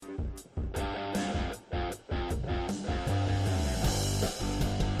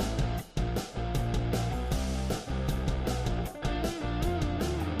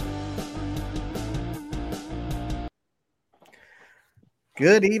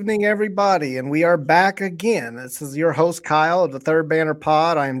Good evening, everybody, and we are back again. This is your host, Kyle, of the Third Banner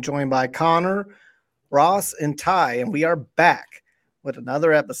Pod. I am joined by Connor, Ross, and Ty, and we are back with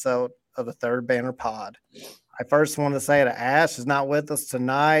another episode of the Third Banner Pod. I first want to say that Ash is not with us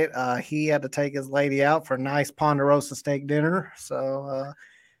tonight. He had to take his lady out for a nice Ponderosa steak dinner, so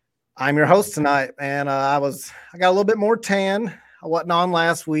I'm your host tonight, and I got a little bit more tan. I wasn't on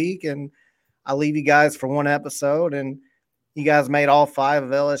last week, and I leave you guys for one episode, and you guys made all 5 of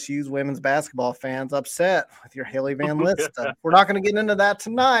LSU's women's basketball fans upset with your Haley Van Lith stuff. We're not going to get into that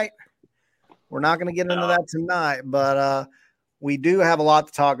tonight. But we do have a lot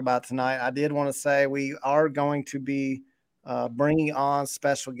to talk about tonight. I did want to say we are going to be bringing on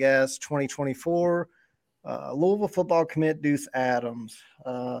special guest 2024, Louisville football commit Deuce Adams.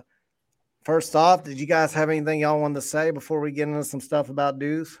 First off, did you guys have anything y'all wanted to say before we get into some stuff about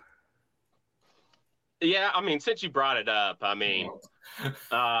Deuce? Yeah, I mean, since you brought it up, I mean,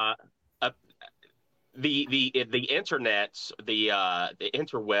 the internets, the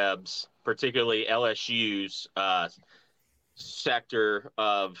interwebs, particularly LSU's sector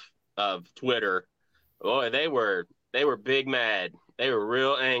of Twitter, boy, they were big mad. They were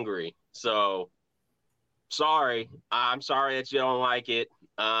real angry. So sorry, I'm sorry that you don't like it.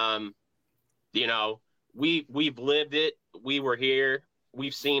 You know, we've lived it. We were here.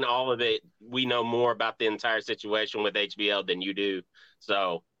 We've seen all of it. We know more about the entire situation with HBL than you do.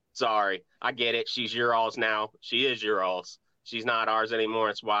 So sorry. I get it. She's your alls now. She is your alls. She's not ours anymore.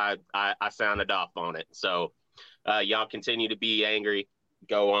 That's why I sounded off on it. So y'all continue to be angry.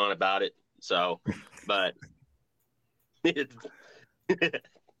 Go on about it. So, but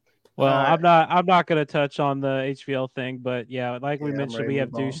well, I'm not going to touch on the HVL thing, but yeah, like we mentioned, we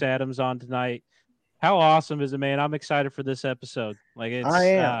have Deuce Adams on tonight. How awesome is it, man? I'm excited for this episode. Like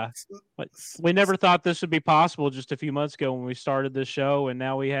we never thought this would be possible just a few months ago when we started this show, and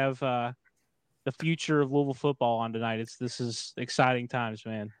now we have the future of Louisville football on tonight. This is exciting times,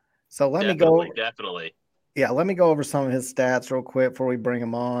 man. So let me go over some of his stats real quick before we bring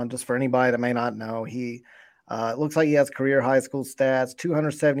him on. Just for anybody that may not know, he it looks like he has career high school stats: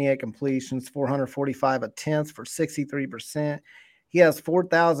 278 completions, 445 attempts for 63%. He has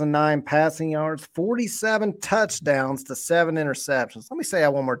 4,009 passing yards, 47 touchdowns to 7 interceptions. Let me say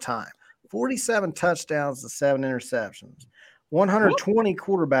that one more time. 47 touchdowns to 7 interceptions. 120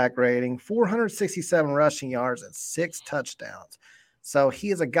 quarterback rating, 467 rushing yards, and 6 touchdowns. So he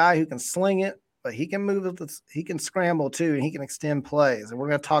is a guy who can sling it, but he can move it. He can scramble too, and he can extend plays. And we're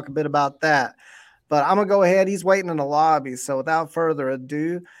going to talk a bit about that. But I'm going to go ahead. He's waiting in the lobby. So without further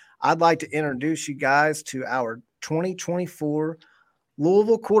ado, I'd like to introduce you guys to our 2024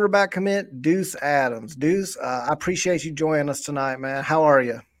 Louisville quarterback commit, Deuce Adams. Deuce, I appreciate you joining us tonight, man. How are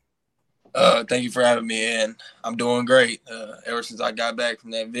you? Thank you for having me in. I'm doing great. Ever since I got back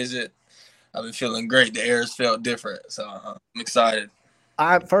from that visit, I've been feeling great. The air's felt different, so I'm excited.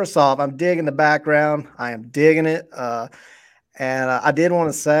 First off, I'm digging the background. I am digging it. And I did want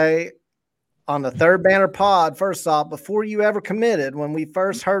to say on the Third Banner Pod, first off, before you ever committed, when we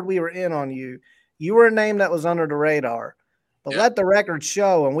first heard we were in on you, you were a name that was under the radar. But let the record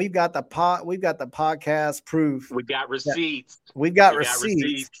show, and we've got the podcast proof. We got receipts. We've got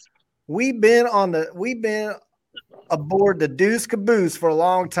receipts. We've been aboard the Deuce Caboose for a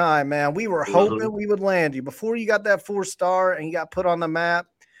long time, man. We were hoping we would land you before you got that 4-star and you got put on the map.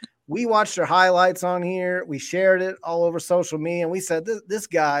 We watched your highlights on here. We shared it all over social media, and we said, "This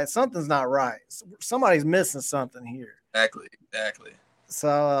guy, something's not right. Somebody's missing something here." Exactly.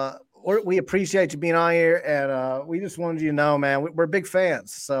 So. We appreciate you being on here, and we just wanted you to know, man, we're big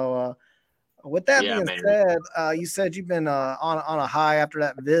fans. So with that being said, you said you've been on a high after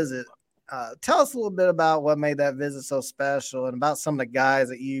that visit. Tell us a little bit about what made that visit so special and about some of the guys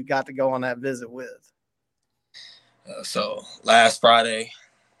that you got to go on that visit with. So last Friday,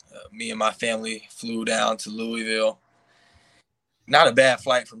 me and my family flew down to Louisville. Not a bad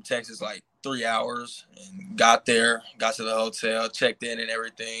flight from Texas, like 3 hours, and got there, got to the hotel, checked in and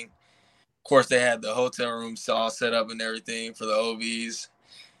everything. Of course, they had the hotel rooms all set up and everything for the OVs.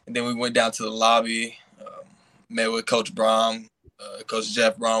 And then we went down to the lobby, met with Coach Brohm. Coach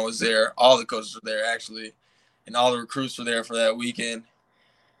Jeff Brohm was there. All the coaches were there, actually. And all the recruits were there for that weekend.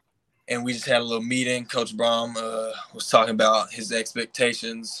 And we just had a little meeting. Coach Brohm was talking about his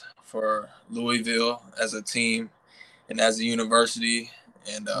expectations for Louisville as a team and as a university.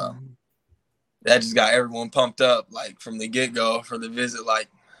 And that just got everyone pumped up, like, from the get-go for the visit. Like,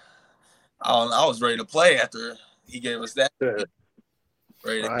 I was ready to play after he gave us that.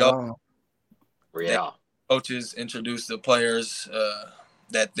 Ready to go. Yeah. Coaches introduced the players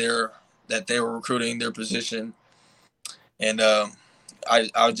that they were recruiting their position, and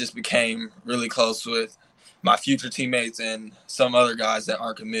I just became really close with my future teammates and some other guys that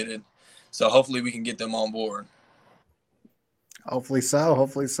aren't committed. So hopefully we can get them on board. Hopefully so.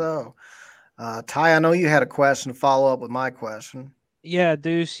 Hopefully so. Ty, I know you had a question to follow up with my question. Yeah,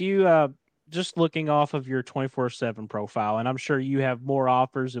 Deuce, you just looking off of your 24/7 profile, and I'm sure you have more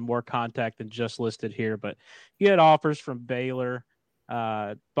offers and more contact than just listed here, but you had offers from Baylor,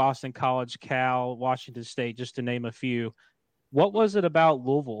 Boston College, Cal, Washington State, just to name a few. What was it about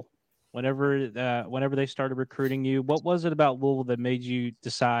Louisville whenever they started recruiting you? What was it about Louisville that made you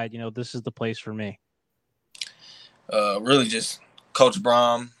decide, this is the place for me? Really just Coach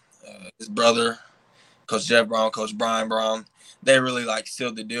Brohm, his brother, Coach Jeff Brohm, Coach Brian Brohm. They really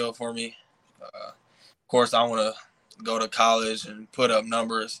sealed the deal for me. Of course, I want to go to college and put up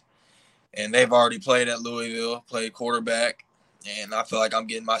numbers. And they've already played at Louisville, played quarterback. And I feel like I'm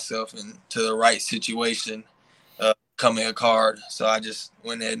getting myself into the right situation coming a card. So I just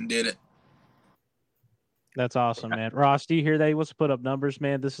went ahead and did it. That's awesome, man. Ross, do you hear that? He wants to put up numbers,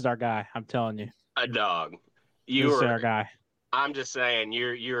 man. This is our guy. I'm telling you. A dog. This is our guy. I'm just saying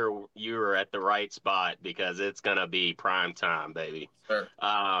you're at the right spot because it's gonna be prime time, baby. Sure.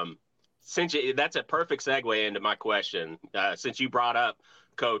 That's a perfect segue into my question. Since you brought up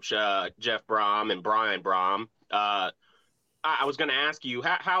Coach Jeff Brohm and Brian Brohm, I was going to ask you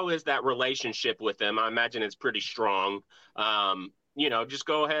how is that relationship with them? I imagine it's pretty strong. Just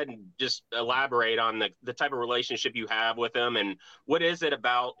go ahead and just elaborate on the type of relationship you have with them, and what is it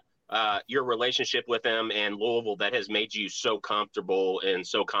about your relationship with them and Louisville that has made you so comfortable and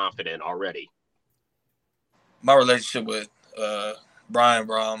so confident already? My relationship with Brian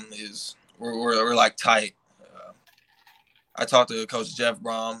Brohm is we're tight. I talked to Coach Jeff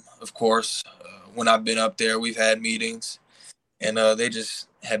Brohm, of course. When I've been up there, we've had meetings, and they just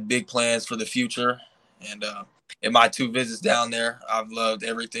had big plans for the future. And in my 2 visits down there, I've loved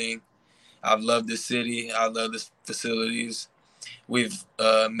everything. I've loved the city. I love the facilities. We've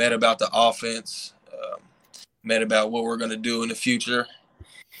met about the offense, met about what we're going to do in the future.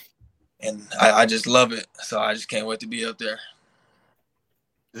 And I just love it. So I just can't wait to be up there.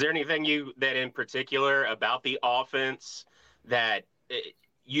 Is there anything that in particular about the offense that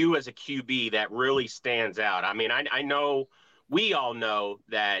you as a QB that really stands out? I mean, I know we all know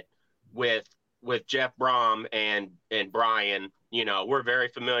that with Jeff Brohm and Brian, we're very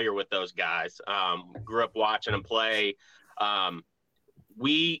familiar with those guys. Grew up watching them play.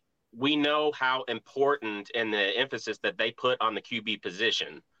 We know how important and the emphasis that they put on the QB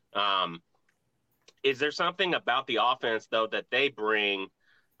position. Is there something about the offense though that they bring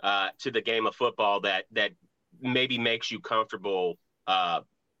to the game of football that maybe makes you comfortable,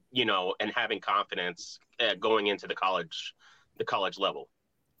 and having confidence going into the college level?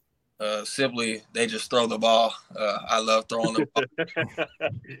 Simply, they just throw the ball. I love throwing the ball.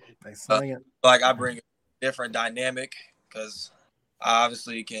 They sling it. I bring a different dynamic because I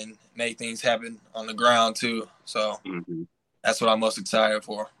obviously can make things happen on the ground too. So That's what I'm most excited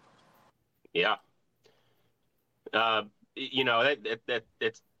for. Yeah.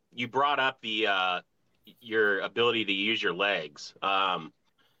 It's you brought up your ability to use your legs. That's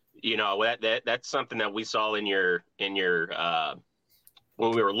something that we saw in your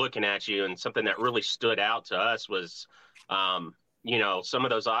when we were looking at you, and something that really stood out to us was some of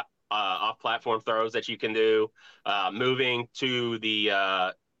those off-platform throws that you can do, moving to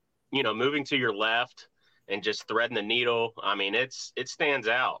your left and just threading the needle. I mean, it stands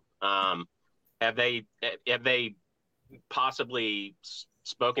out. Have they possibly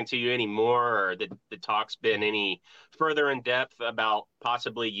spoken to you anymore, or the talk's been any further in depth about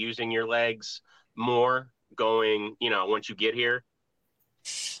possibly using your legs more going, once you get here?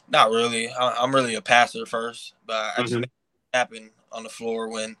 Not really. I'm really a passer first, but I just make it happen on the floor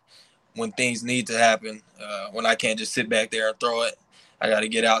when things need to happen. When I can't just sit back there and throw it, I got to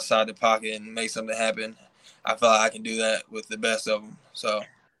get outside the pocket and make something happen. I feel like I can do that with the best of them. So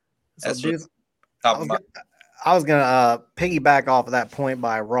that's I was gonna piggyback off of that point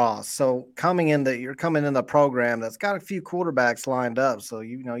by Ross. So you're coming in the program that's got a few quarterbacks lined up. So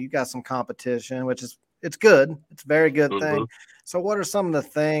you got some competition, it's good. It's a very good thing. So what are some of the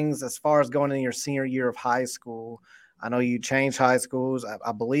things as far as going in your senior year of high school? I know you changed high schools.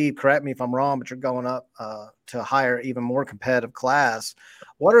 I believe, correct me if I'm wrong, but you're going up to a higher, even more competitive class.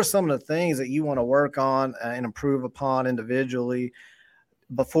 What are some of the things that you want to work on and improve upon individually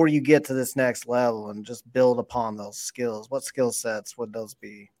before you get to this next level and just build upon those skills? What skill sets would those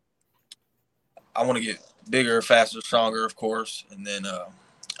be? I want to get bigger, faster, stronger, of course. And then I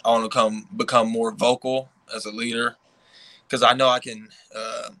want to become more vocal as a leader, because I know I can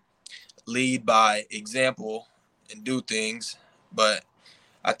lead by example and do things, but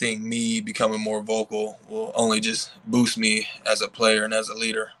I think me becoming more vocal will only just boost me as a player and as a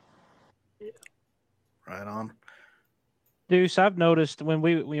leader. Right on. Deuce, I've noticed when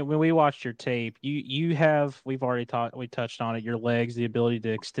we watched your tape, we touched on it, your legs, the ability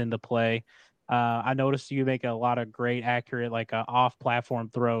to extend the play. I noticed you make a lot of great, accurate, like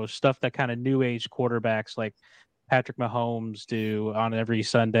off-platform throws, stuff that kind of new age quarterbacks like Patrick Mahomes do on every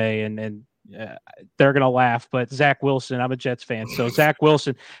Sunday, and they're gonna laugh. But Zach Wilson, I'm a Jets fan, so Zach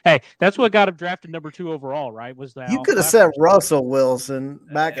Wilson, hey, that's what got him drafted number 2 overall, right? Was that you could have said Russell Wilson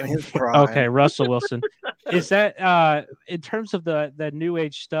back in his prime? Okay, Russell Wilson. Is that in terms of the new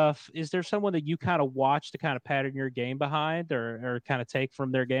age stuff? Is there someone that you kind of watch to kind of pattern your game behind, or kind of take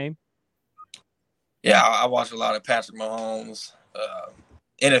from their game? Yeah, I watch a lot of Patrick Mahomes,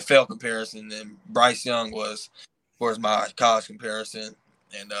 NFL comparison, and Bryce Young was, of course, my college comparison.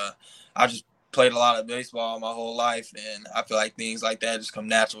 And I just played a lot of baseball my whole life, and I feel like things like that just come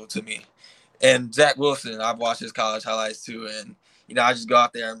natural to me. And Zach Wilson, I've watched his college highlights too, and I just go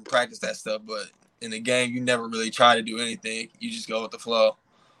out there and practice that stuff. But in the game, you never really try to do anything; you just go with the flow.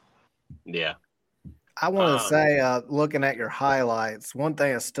 Yeah. I want to say, looking at your highlights, one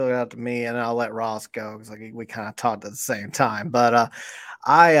thing that stood out to me, and I'll let Ross go because we kind of talked at the same time. But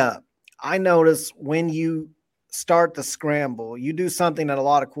I noticed when you start the scramble, you do something that a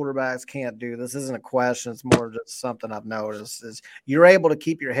lot of quarterbacks can't do. This isn't a question; it's more just something I've noticed. Is you're able to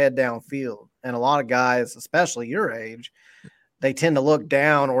keep your head downfield, and a lot of guys, especially your age, they tend to look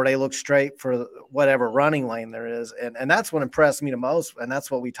down or they look straight for whatever running lane there is. And that's what impressed me the most. And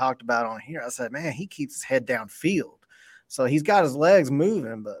that's what we talked about on here. I said, man, he keeps his head downfield. So he's got his legs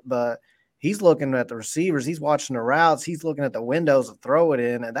moving, but he's looking at the receivers. He's watching the routes. He's looking at the windows to throw it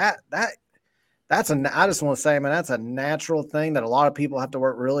in. And I just want to say, man, that's a natural thing that a lot of people have to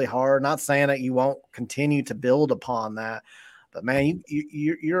work really hard. Not saying that you won't continue to build upon that. But, man,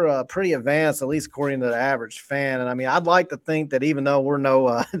 you're pretty advanced, at least according to the average fan. And, I mean, I'd like to think that even though we're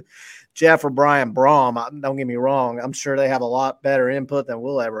no Jeff or Brian Brohm, don't get me wrong, I'm sure they have a lot better input than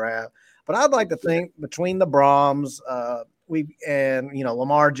we'll ever have. But I'd like to think between the Brohms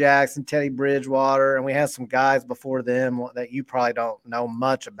Lamar Jackson, Teddy Bridgewater, and we had some guys before them that you probably don't know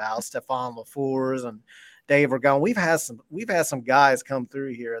much about, Stephon LaFours and Dave Ragone. We've had some guys come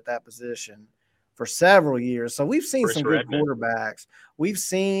through here at that position for several years. So we've seen some good quarterbacks. We've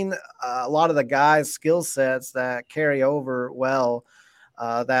seen a lot of the guys' skill sets that carry over well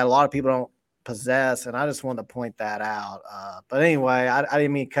that a lot of people don't possess. And I just wanted to point that out. But anyway, I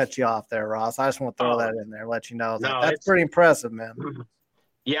didn't mean to cut you off there, Ross. I just want to throw that in there, let you know that's pretty impressive, man.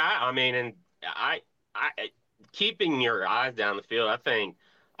 Yeah. I mean, and I keeping your eyes down the field, I think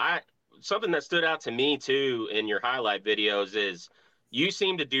something that stood out to me too in your highlight videos is you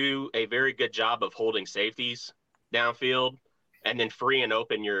seem to do a very good job of holding safeties downfield and then freeing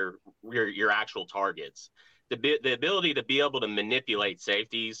open your actual targets. The ability to be able to manipulate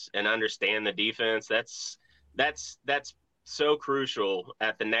safeties and understand the defense, that's so crucial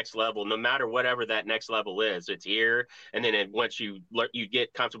at the next level, no matter whatever that next level is. It's here, and then once you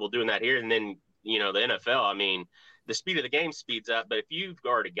get comfortable doing that here, and then the NFL, I mean, the speed of the game speeds up, but if you've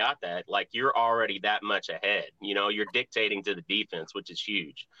already got that, like, you're already that much ahead. You're dictating to the defense, which is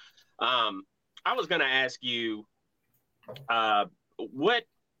huge. I was going to ask you,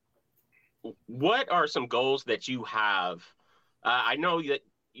 what are some goals that you have? I know that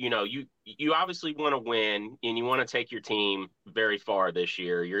you obviously want to win and you want to take your team very far this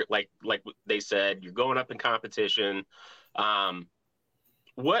year. You're like they said, you're going up in competition.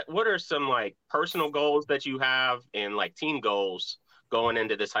 What are some personal goals that you have and team goals going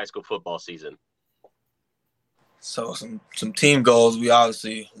into this high school football season? So some team goals, we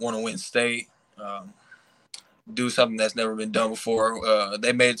obviously want to win state, do something that's never been done before.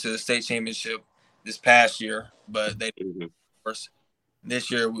 They made it to the state championship this past year, but they didn't.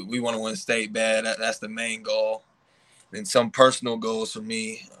 This year we want to win state bad. That's the main goal. And some personal goals for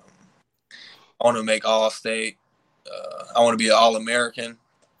me, I want to make All-State. I want to be an All-American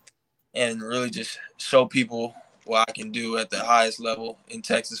and really just show people what I can do at the highest level in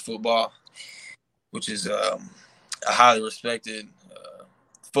Texas football, which is a highly respected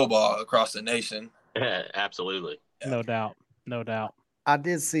football across the nation. Absolutely. No doubt. I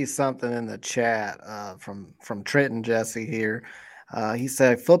did see something in the chat from Trenton Jesse here. He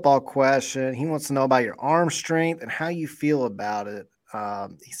said, football question. He wants to know about your arm strength and how you feel about it.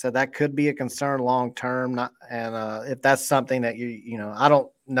 He said that could be a concern long term, if that's something that I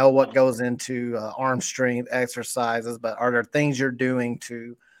don't know what goes into arm strength exercises, but are there things you're doing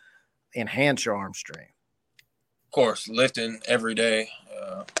to enhance your arm strength? Of course, lifting every day,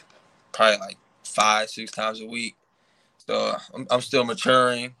 probably 5-6 times a week. So I'm still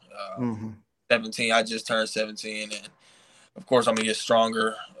maturing. Mm-hmm. 17, I just turned 17, and of course I'm gonna get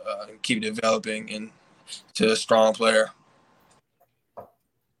stronger and keep developing into a strong player.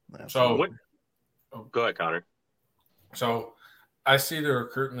 So, go ahead, Connor. So, I see the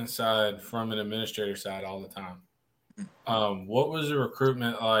recruitment side from an administrator side all the time. What was the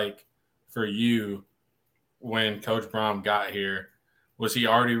recruitment like for you when Coach Brohm got here? Was he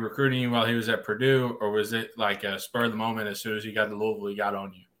already recruiting you while he was at Purdue, or was it like a spur of the moment as soon as he got to Louisville, he got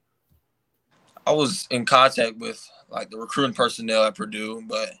on you? I was in contact with like the recruiting personnel at Purdue,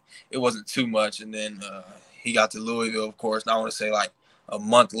 but it wasn't too much. And then he got to Louisville, of course. And I want to say like a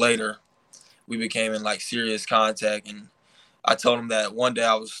month later, we became in like serious contact. And I told him that one day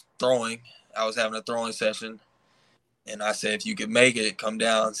I was having a throwing session. And I said, if you could make it, come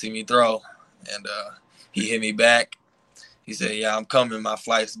down and see me throw. And he hit me back. He said, yeah, I'm coming. My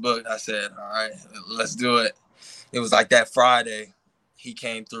flight's booked. I said, all right, let's do it. It was like that Friday he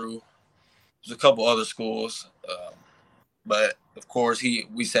came through. There's a couple other schools. But, of course,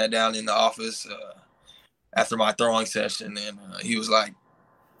 we sat down in the office after my throwing session, and he was like,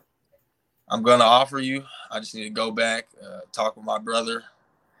 I'm going to offer you. I just need to go back, talk with my brother,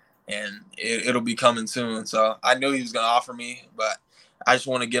 and it'll be coming soon. So I knew he was going to offer me, but I just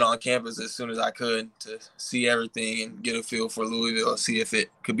want to get on campus as soon as I could to see everything and get a feel for Louisville, see if it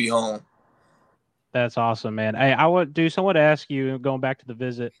could be home. That's awesome, man. Hey, I want to ask you, going back to the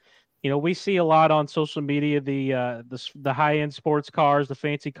visit, we see a lot on social media, the high-end sports cars, the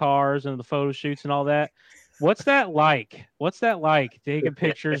fancy cars, and the photo shoots and all that. What's that like? Taking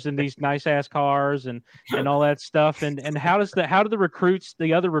pictures in these nice-ass cars and all that stuff? And how do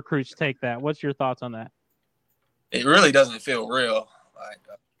the other recruits take that? What's your thoughts on that? It really doesn't feel real. Like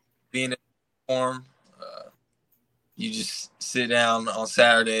being in the uniform, you just sit down on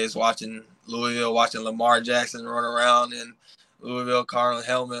Saturdays watching Louisville, watching Lamar Jackson run around in Louisville Cardinal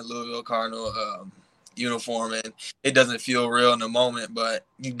helmet, Louisville Cardinal uniform, and it doesn't feel real in the moment, but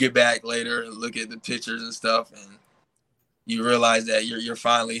you get back later and look at the pictures and stuff, and you realize that you're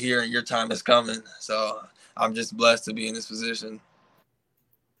finally here and your time is coming. So I'm just blessed to be in this position.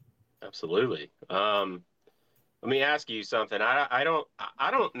 Absolutely. Let me ask you something. I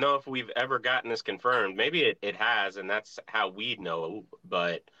don't know if we've ever gotten this confirmed. Maybe it has, and that's how we know,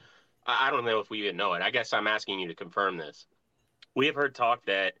 but I don't know if we even know it. I guess I'm asking you to confirm this. We have heard talk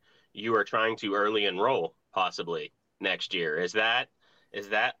that you are trying to early enroll possibly next year. Is that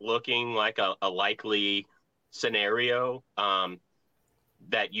looking like a likely scenario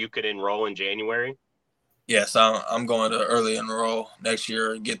that you could enroll in January? Yes, I'm going to early enroll next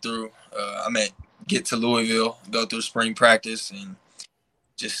year, get through get to Louisville, go through spring practice, and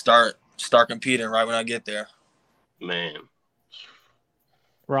just start competing right when I get there. Man.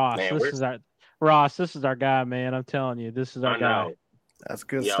 Ross, this is our guy, man. I'm telling you, this is our guy. That's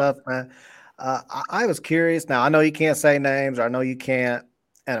good stuff, man. I was curious. Now, I know you can't say names, or I know you can't,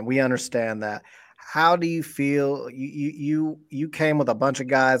 and we understand that. How do you feel? You came with a bunch of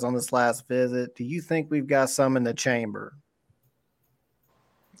guys on this last visit. Do you think we've got some in the chamber?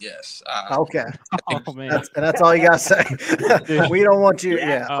 Yes. Okay. Oh, man. That's all you got to say. We don't want you.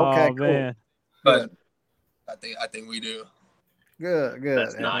 Yeah. Okay, cool. Man. But I think we do. Good.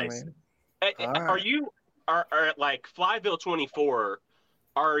 That's nice. Are you like Flyville 24?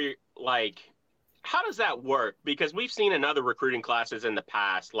 Are you like, how does that work? Because we've seen in other recruiting classes in the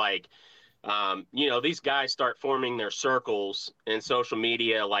past, like, these guys start forming their circles in social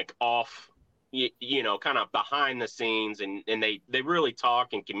media, like off, kind of behind the scenes, and they really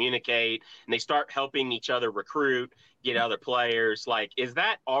talk and communicate, and they start helping each other recruit, get other players. Like, is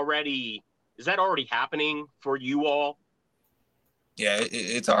that already happening for you all? Yeah,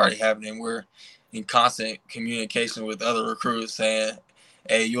 it's already happening. We're in constant communication with other recruits saying,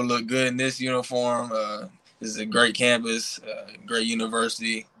 hey, you'll look good in this uniform. This is a great campus, great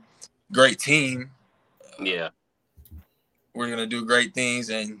university, great team. Yeah. We're going to do great things,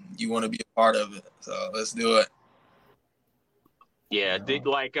 and you want to be a part of it. So let's do it. Yeah.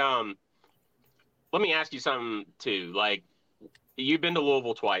 Let me ask you something too. Like, you've been to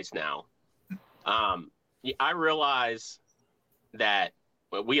Louisville twice now. I realize that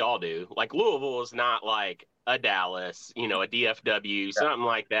we all do. Like, Louisville is not like a Dallas, a DFW, something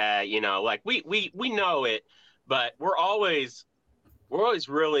like that. Like we know it, but we're always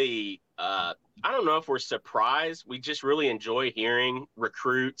really. I don't know if we're surprised. We just really enjoy hearing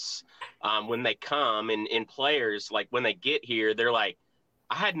recruits when they come and players, like when they get here, they're like,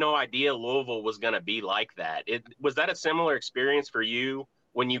 I had no idea Louisville was going to be like that. Was that a similar experience for you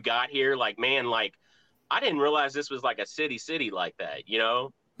when you got here? Like, man, like, I didn't realize this was like a city like that,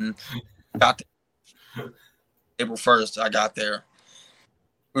 April 1st, I got there.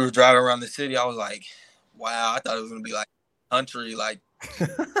 We were driving around the city. I was like, wow, I thought it was going to be like country, like.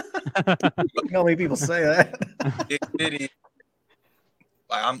 How many people say that? Big city.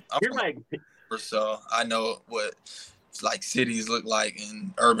 Like I'm You're from like, so I know what like cities look like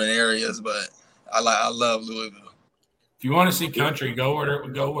in urban areas, but I love Louisville. If you want to see country, go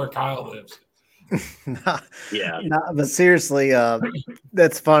where Kyle lives. But seriously,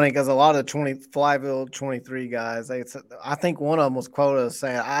 that's funny because a lot of Flyville 23 guys, I think one of them was quoted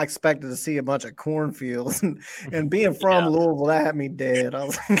saying, "I expected to see a bunch of cornfields," and being from Louisville, that had me dead. I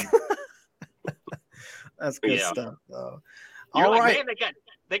was like, "That's good stuff." Though. You're all like, right. Man,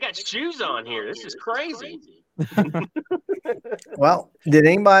 they got shoes on here. This is crazy. Well, did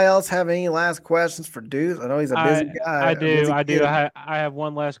anybody else have any last questions for Deuce? I know he's a busy guy. I do. I have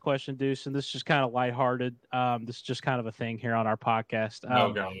one last question, Deuce, and this is just kind of lighthearted. This is just kind of a thing here on our podcast.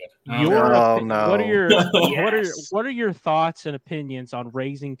 What are your thoughts and opinions on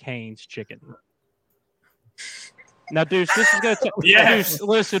Raising Cane's chicken? Now, Deuce, this is going to Deuce,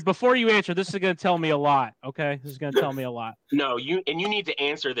 listen, before you answer, this is going to tell me a lot, okay? This is going to tell me a lot. No, you need to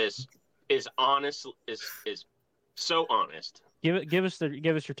answer this is honest, is so honest. Give us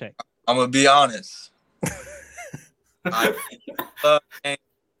your take. I'm going to be honest. I love Cane's,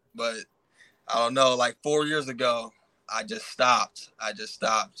 but I don't know, like 4 years ago, I just stopped. I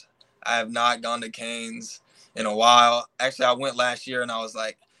have not gone to Cane's in a while. Actually, I went last year and I was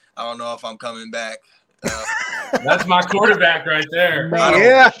like, I don't know if I'm coming back. That's my quarterback right there.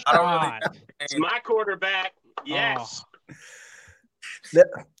 I don't really it's my quarterback. Yes.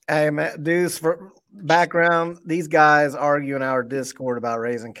 Hey, man, Deuce, for background, these guys argue in our Discord about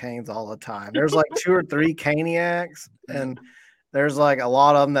Raising Cane's all the time. There's like 2 or 3 Caniacs, and there's like a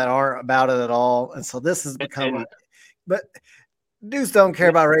lot of them that aren't about it at all. And so this has become but Deuce don't care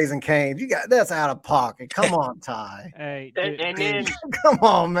about Raising Cane's. That's out of pocket. Come on, Ty. Hey, and then come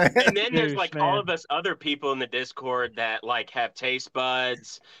on, man. And then there's like all of us other people in the Discord that like have taste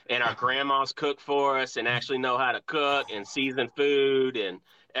buds, and our grandmas cook for us and actually know how to cook and season food and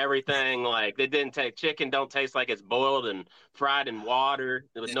everything. Like they didn't take chicken, don't taste like it's boiled and fried in water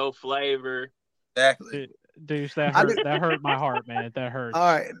with no flavor. Exactly. Deuce, that hurt my heart, man. That hurt. All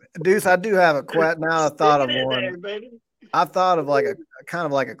right, Deuce, I do have a question. Now I thought of one. I thought of like a kind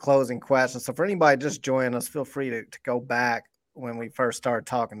of like a closing question. So for anybody just joining us, feel free to go back when we first started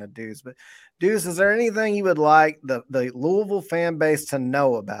talking to Deuce. But Deuce, is there anything you would like the Louisville fan base to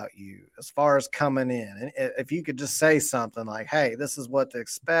know about you as far as coming in? And if you could just say something like, hey, this is what to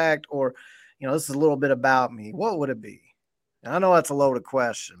expect, or, this is a little bit about me, what would it be? And I know that's a loaded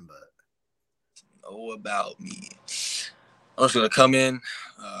question, but. Know about me. I'm just going to come in.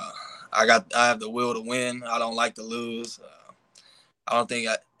 I have the will to win. I don't like to lose. I don't think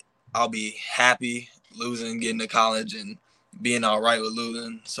I'll be happy losing, getting to college, and being all right with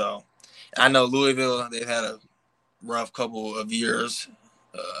losing. So I know Louisville, they've had a rough couple of years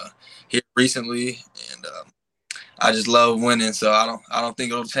here recently, and I just love winning. So I don't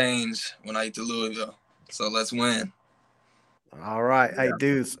think it'll change when I get to Louisville. So let's win. All right. Hey,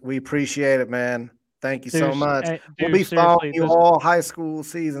 Deuce, we appreciate it, man. Thank you so much. We'll be following you all high school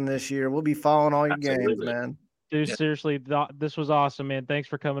season this year. We'll be following all your games, man. Dude, seriously, this was awesome, man. Thanks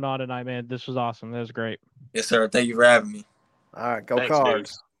for coming on tonight, man. This was awesome. That was great. Yes, sir. Thank you for having me. All right. Go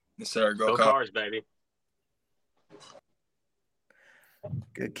Cards. Dude. Yes, sir. Go Cards, baby.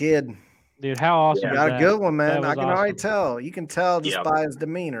 Good kid. Dude, how awesome. You got a good one, man. I can already tell. You can tell just by his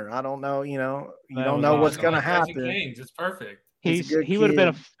demeanor. I don't know, you don't know what's going to happen. It's perfect. He would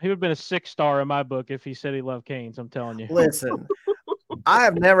have been a 6-star in my book if he said he loved Canes. I'm telling you. Listen, I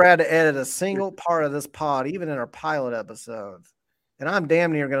have never had to edit a single part of this pod, even in our pilot episodes, and I'm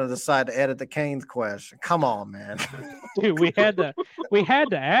damn near going to decide to edit the Canes question. Come on, man. Dude, we had to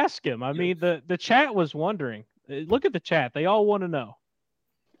ask him. I mean, the chat was wondering. Look at the chat; they all want to know.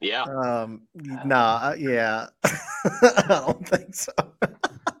 Yeah. Yeah. I don't think so.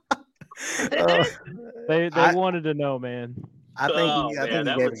 They wanted to know, man. I think he gave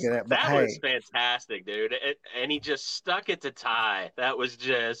a good. But that was fantastic, dude. And he just stuck it to Ty. That was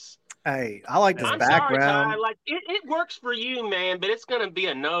just. Hey, I like this background. Sorry, Ty. Like it works for you, man, but it's gonna be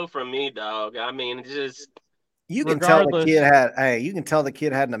a no from me, dog. I mean, it's just. You can tell the kid had. Hey, you can tell the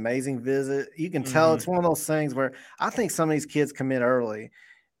kid had an amazing visit. You can tell it's one of those things where I think some of these kids come in early,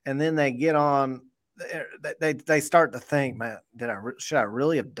 and then they get on. They start to think, man, should I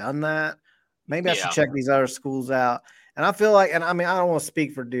really have done that? Maybe I should check these other schools out. And I feel like, and I mean, I don't want to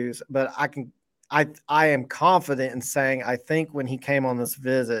speak for Deuce, but I am confident in saying, I think when he came on this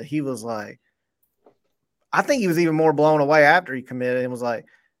visit, he was like, I think he was even more blown away after he committed and was like,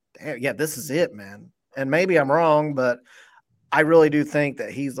 damn, yeah, this is it, man. and maybe I'm wrong, but I really do think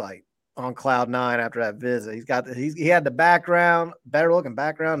that he's like on cloud 9 after that visit. He had the background, better looking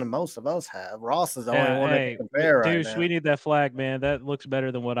background than most of us have. Ross is the only one that can compare right now. We need that flag, man. That looks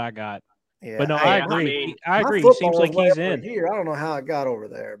better than what I got. Yeah, but no, I agree. I agree. He seems like he's in here. I don't know how it got over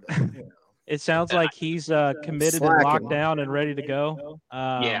there, but you know. It sounds like he's committed and locked down and ready to go.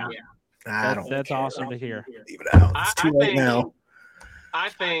 That's awesome to hear. Leave it out. It's too late now. I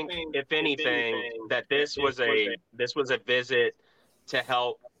think, if anything, that this was a visit to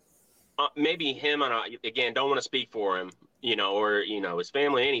help maybe him. Again, don't want to speak for him, or his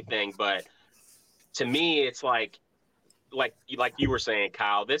family, anything. But to me, it's like you were saying,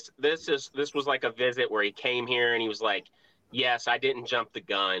 Kyle. This was like a visit where he came here and he was like, "Yes, I didn't jump the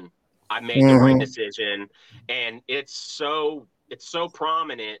gun. I made the right decision." And it's so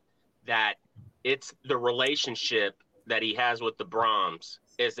prominent that it's the relationship that he has with the Brohms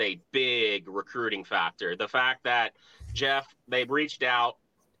is a big recruiting factor. The fact that they've reached out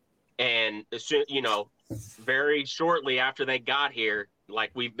and, very shortly after they got here,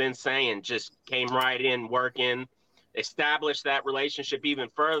 like we've been saying, just came right in working, established that relationship even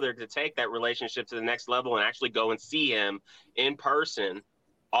further to take that relationship to the next level and actually go and see him in person,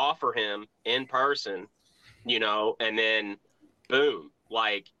 offer him in person, and then boom,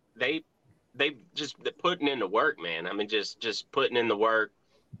 like they just putting in the work, man. I mean, just putting in the work.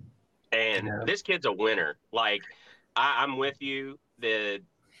 And this kid's a winner. Like, I'm with you.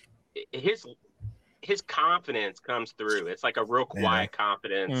 His confidence comes through. It's like a real quiet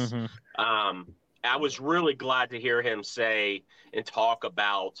confidence. Mm-hmm. I was really glad to hear him say and talk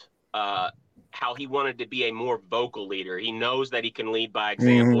about how he wanted to be a more vocal leader. He knows that he can lead by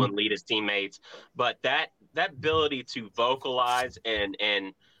example and lead his teammates, but that ability to vocalize and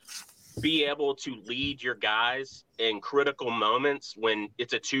be able to lead your guys in critical moments when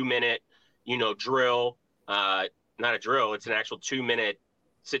it's a 2-minute, drill, not a drill, it's an actual 2-minute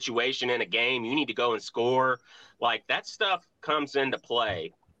situation in a game. You need to go and score. Like, that stuff comes into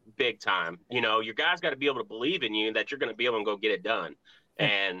play big time. Your guys got to be able to believe in you that you're going to be able to go get it done.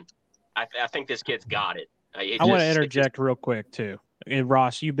 And I think this kid's got it. I want to interject real quick too. And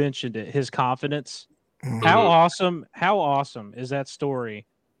Ross, you mentioned it, his confidence. How awesome is that story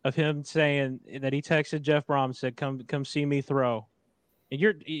of him saying that he texted Jeff Brohm and said, come see me throw. And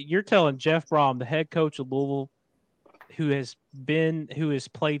you're telling Jeff Brohm, the head coach of Louisville, who has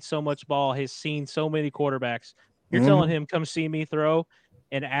played so much ball, has seen so many quarterbacks. You're telling him, come see me throw,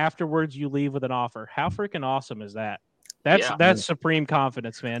 and afterwards you leave with an offer. How freaking awesome is that? That's supreme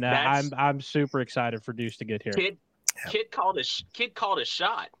confidence, man. I'm super excited for Deuce to get here. Kid called a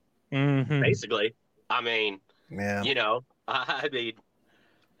shot. Basically. I mean,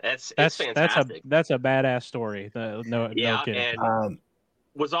 It's fantastic. That's a badass story. No kidding. And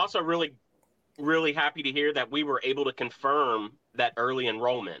was also really, really happy to hear that we were able to confirm that early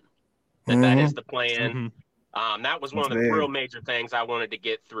enrollment, that is the plan. That was one of the real major things I wanted to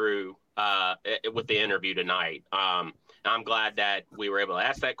get through with the interview tonight. I'm glad that we were able to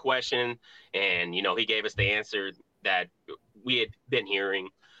ask that question, and he gave us the answer that we had been hearing.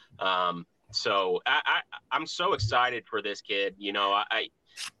 So I'm so excited for this kid.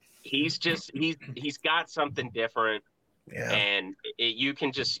 He's got something different, and you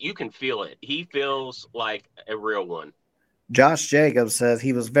can feel it. He feels like a real one. Josh Jacobs says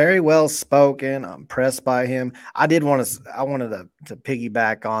he was very well spoken. I'm impressed by him. I wanted to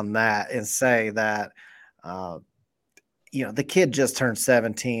piggyback on that and say that, the kid just turned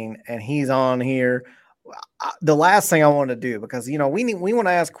 17 and he's on here. The last thing I want to do, because, we want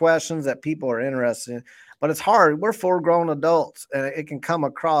to ask questions that people are interested in, but it's hard. We're 4 grown adults and it can come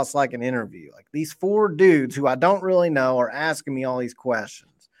across like an interview. Like, these 4 dudes who I don't really know are asking me all these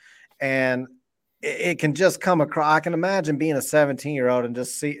questions, and it can just come across. I can imagine being a 17-year-old and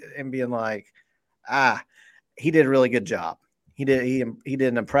just being like, he did a really good job. He did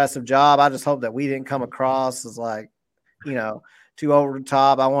an impressive job. I just hope that we didn't come across as like, too over the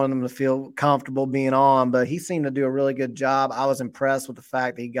top. I wanted him to feel comfortable being on, but he seemed to do a really good job. I was impressed with the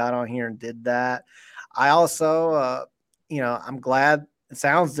fact that he got on here and did that. I also, I'm glad. It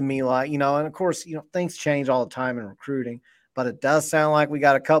sounds to me like, and of course, things change all the time in recruiting, but it does sound like we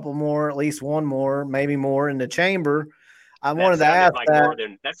got a couple more, at least one more, maybe more in the chamber. I wanted to ask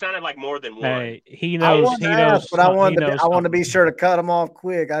that sounded like more than one. Hey, he knows. But I wanted to be sure to cut him off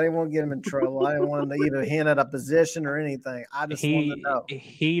quick. I didn't want to get him in trouble. I didn't want him to even hint at a position or anything. I just wanted to know.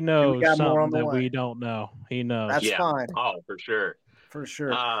 He knows something that we don't know. He knows. That's fine. Oh, for sure. For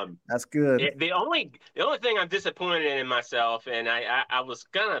sure. That's good. The only thing I'm disappointed in myself, and I was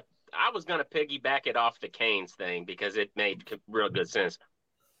gonna piggyback it off the Canes thing because it made real good sense.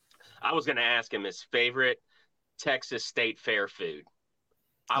 I was going to ask him his favorite Texas State Fair food.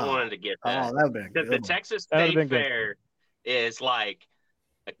 I wanted to get that. Oh, that would be good. The Texas State Fair is like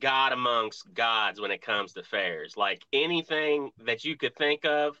a god amongst gods when it comes to fairs. Like anything that you could think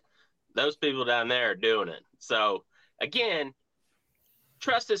of, those people down there are doing it. So, again,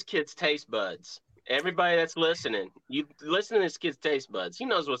 trust this kid's taste buds. Everybody that's listening, you listen to this kid's taste buds. He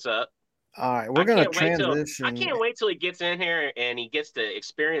knows what's up. All right, we're going to transition. I can't wait till he gets in here and he gets to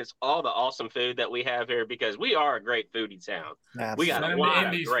experience all the awesome food that we have here because we are a great foodie town. Absolutely. We got a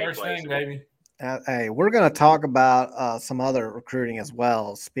lot of great places. Baby. Hey, we're going to talk about some other recruiting as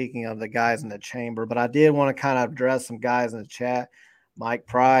well, speaking of the guys in the chamber. But I did want to kind of address some guys in the chat. Mike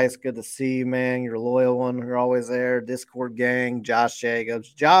Price, good to see you, man. You're a loyal one. You're always there. Discord gang, Josh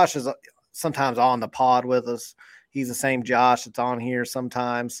Jacobs. Josh is sometimes on the pod with us. He's the same Josh that's on here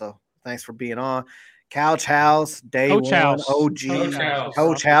sometimes, so thanks for being on. Couch House, day Coach one, House. OG.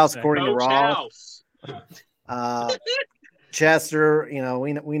 Coach House, according to Ross. Chester,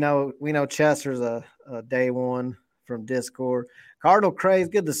 we know Chester's a day one from Discord. Cardinal Craze,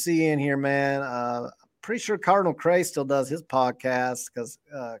 good to see you in here, man. Pretty sure Cardinal Craze still does his podcast because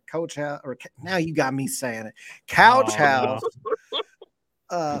Coach House, or now you got me saying it. Couch House.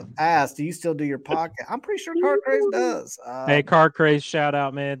 Asked, do you still do your podcast? I'm pretty sure Car Craze does. Hey, Car Craze, shout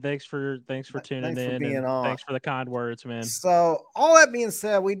out, man. Thanks for tuning in. Being on. Thanks for the kind words, man. So, all that being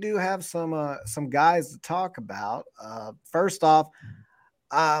said, we do have some guys to talk about. First off,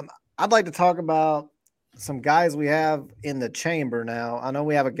 I'd like to talk about some guys we have in the chamber now. I know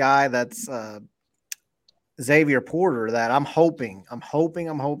we have a guy that's Xavier Porter that I'm hoping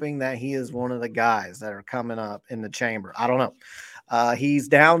that he is one of the guys that are coming up in the chamber. I don't know. He's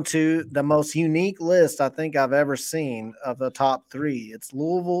down to the most unique list I think I've ever seen of the top three. It's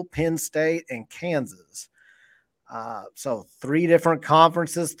Louisville, Penn State, and Kansas. So 3 different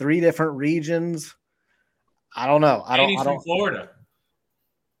conferences, 3 different regions. I don't know. He's from Florida.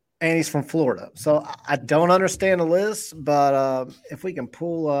 And he's from Florida. So I don't understand the list, but if we can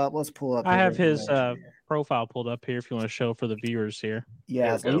let's pull up. I have his profile pulled up here if you want to show for the viewers here.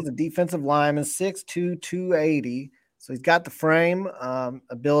 Yeah, so he's a defensive lineman, 6'2", 280. So he's got the frame,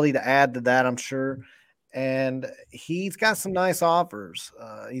 ability to add to that, I'm sure. And he's got some nice offers.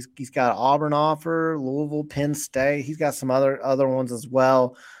 He's got an Auburn offer, Louisville, Penn State. He's got some other ones as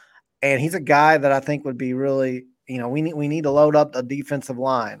well. And he's a guy that I think would be really, we need to load up the defensive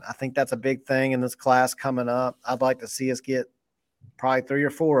line. I think that's a big thing in this class coming up. I'd like to see us get probably 3 or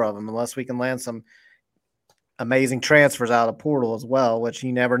 4 of them, unless we can land some amazing transfers out of the portal as well, which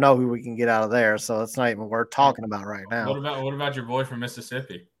you never know who we can get out of there. So it's not even worth talking about right now. What about your boy from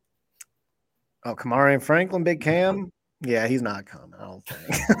Mississippi? Oh, Kamari and Franklin, Big Cam. Yeah, he's not coming, I don't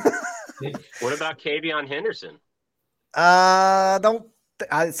think. What about Kavion Henderson?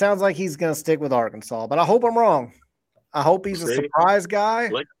 It sounds like he's going to stick with Arkansas, but I hope I'm wrong. I hope he's a surprise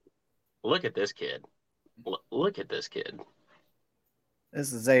guy. Look at this kid. Look at this kid.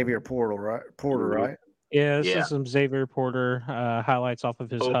 This is Xavier Porter, right? Yeah, this is some Xavier Porter highlights off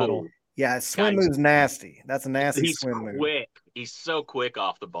of his huddle. Yeah, his swim move's nasty. That's a nasty swim move. Quick. He's so quick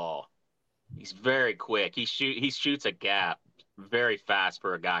off the ball. He's very quick. He shoots a gap very fast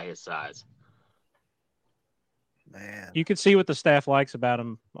for a guy his size. Man, you can see what the staff likes about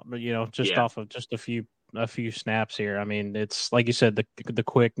him. Off of just a few snaps here. I mean, it's like you said, the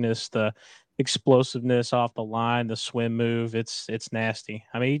quickness, the explosiveness off the line, the swim move. It's nasty.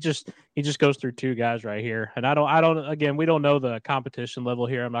 I mean, he just goes through 2 guys right here. And I don't. Again, we don't know the competition level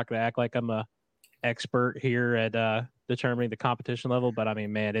here. I'm not going to act like I'm a expert here at determining the competition level, but I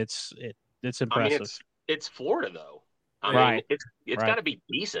mean, man, it's impressive. I mean, it's Florida though. I mean, it's got to be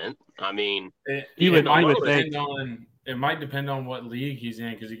decent. I mean, it might depend on what league he's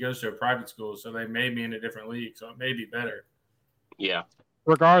in because he goes to a private school, so they may be in a different league, so it may be better. Yeah.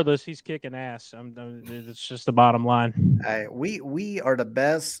 Regardless, he's kicking ass. It's just the bottom line. Hey, we are the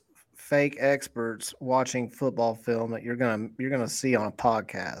best fake experts watching football film that you're gonna see on a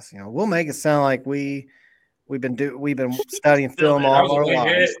podcast. We'll make it sound like we've been studying film all our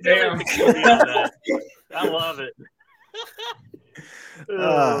lives. I love it.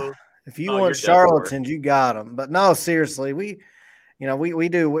 If you want charlatans, you got them. But no, seriously, we're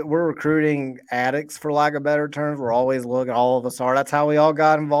recruiting addicts, for lack of better terms. We're always looking, all of us are. That's how we all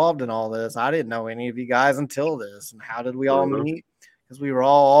got involved in all this. I didn't know any of you guys until this. And how did we all meet? Because we were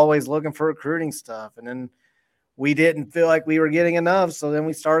all always looking for recruiting stuff. And then we didn't feel like we were getting enough. So then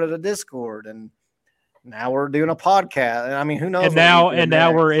we started a Discord, and now we're doing a podcast. And I mean, who knows? And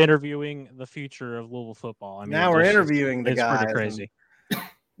now we're interviewing the future of Louisville football. I mean, now we're interviewing the guys. It's pretty crazy.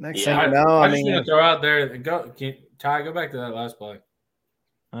 Next thing you know, I just want to throw out there. Ty, go back to that last play.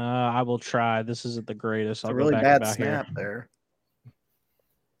 I will try. This isn't the greatest. It's a really bad snap there.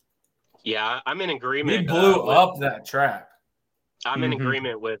 Yeah, I'm in agreement. He blew up that trap. I'm in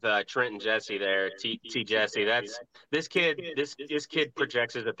agreement with Trent and Jesse there. T Jesse, this kid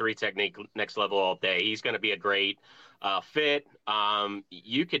projects as a 3 technique next level all day. He's going to be a great fit.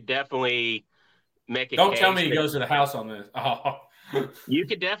 You could definitely make a Don't case tell me he goes to the house on this. Oh. You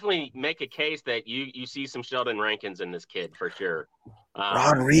could definitely make a case that you see some Sheldon Rankins in this kid for sure.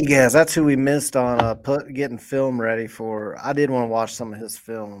 Rodriguez, that's who we missed on getting film ready for. I did want to watch some of his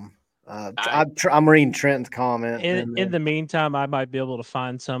film. I'm reading Trent's comment. In the meantime, I might be able to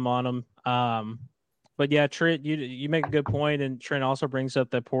find some on him. But yeah, Trent, you make a good point, and Trent also brings up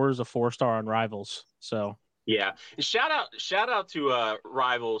that Porter's a 4-star on Rivals. So yeah, shout out to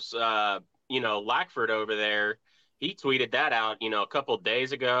Rivals. Lackford over there. He tweeted that out, a couple of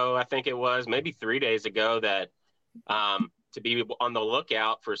days ago. I think it was maybe 3 days ago that to be on the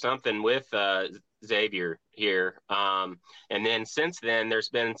lookout for something with Xavier here. And then since then, there's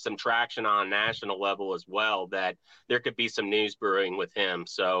been some traction on a national level as well that there could be some news brewing with him.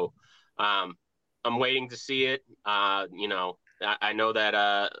 So I'm waiting to see it. I know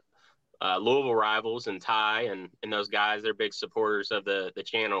that Louisville Rivals and Ty and those guys, they're big supporters of the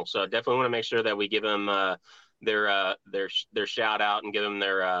channel. So definitely want to make sure that we give them their shout out and give them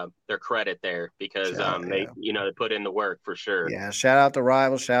their credit there because they put in the work for sure. Yeah, shout out to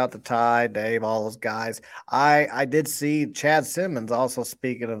Rivals, shout out to Ty, Dave, all those guys. I did see Chad Simmons also,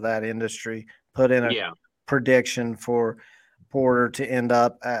 speaking of that industry, put in a prediction for Porter to end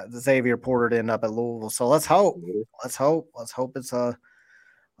up at Xavier Porter to end up at Louisville. So let's hope it's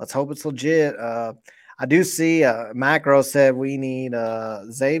legit. I do see Macro said we need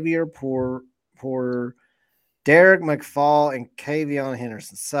Xavier Porter, Derek McFall, and Kavion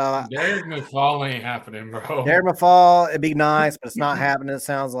Henderson. So Derek McFall ain't happening, bro. Derek McFall, it'd be nice, but it's not happening. It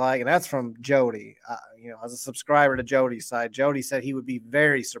sounds like, and that's from Jody. As a subscriber to Jody's side, Jody said he would be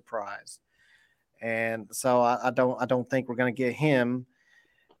very surprised, and so I don't think we're going to get him.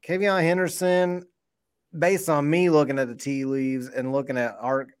 Kavion Henderson, based on me looking at the tea leaves and looking at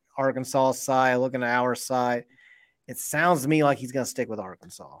Arkansas side, looking at our side, it sounds to me like he's going to stick with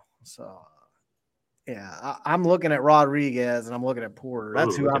Arkansas. So. Yeah, I'm looking at Rodriguez and I'm looking at Porter.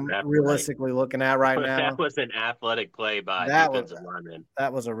 That's who I'm realistically looking at right now. That was an athletic play by defensive lineman.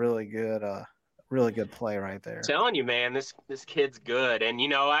 That was a really good play right there. I'm telling you, man, this kid's good. And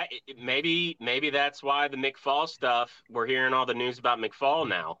maybe that's why the McFall stuff, we're hearing all the news about McFall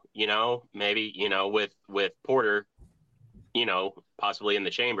now. Maybe with Porter, possibly in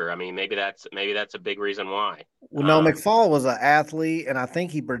the chamber. I mean, maybe that's a big reason why. Well, no, McFall was an athlete, and I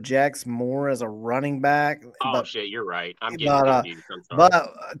think he projects more as a running back. Shit, you're right. I'm getting confused.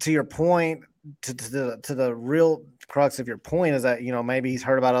 But to your point, to the real crux of your point is that maybe he's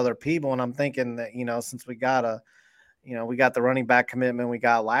heard about other people, and I'm thinking that since we got the running back commitment we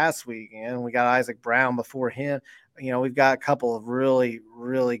got last week, and we got Isaac Brown before him. We've got a couple of really,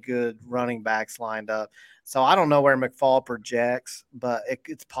 really good running backs lined up. So I don't know where McFall projects, but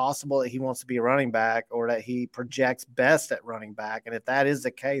it's possible that he wants to be a running back or that he projects best at running back. And if that is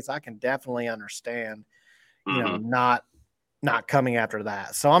the case, I can definitely understand, not coming after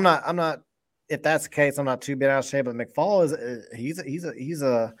that. So I'm not, if that's the case, I'm not too bad out of shape, but McFall he's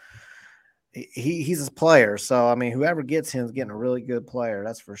a player. So, I mean, whoever gets him is getting a really good player.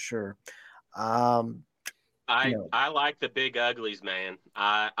 That's for sure. I like the big uglies, man.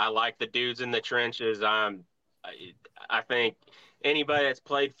 I like the dudes in the trenches. I think anybody that's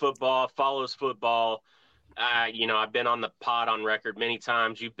played football, follows football, I've been on the pod on record many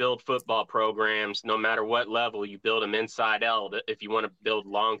times. You build football programs, no matter what level, you build them inside out if you want to build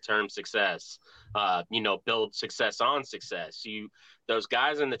long-term success, build success on success. Those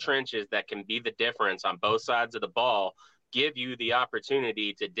guys in the trenches that can be the difference on both sides of the ball give you the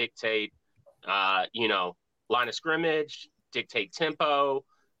opportunity to dictate, line of scrimmage, dictate tempo,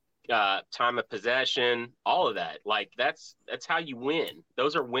 time of possession, all of that. Like that's how you win.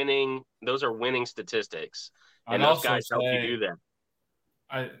 Those are winning statistics. And those guys help you do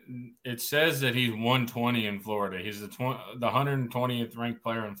that. It says that he's 120 in Florida. He's the 120th ranked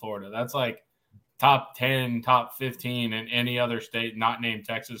player in Florida. That's like top 10, top 15 in any other state not named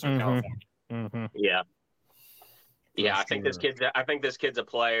Texas or California. Mm-hmm. Yeah. Yeah, I think this kid's a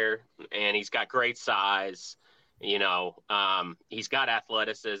player, and he's got great size. He's got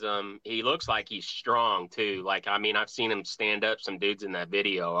athleticism. He looks like he's strong too. I've seen him stand up some dudes in that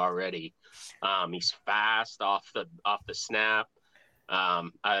video already. He's fast off the snap. I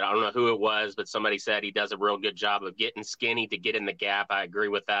don't know who it was, but somebody said he does a real good job of getting skinny to get in the gap. I agree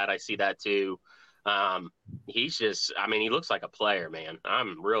with that. I see that too. He's just, I mean, he looks like a player, man.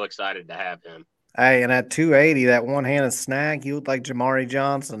 I'm real excited to have him. Hey, and at 280, that one-handed snag, he looked like Jamari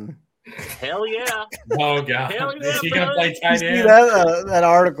Johnson. Hell yeah! Oh god! Hell yeah, Is he gonna play You tight see end? that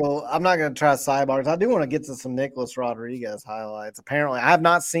article? I'm not going to try sidebars. I do want to get to some Nicholas Rodriguez highlights. Apparently, I have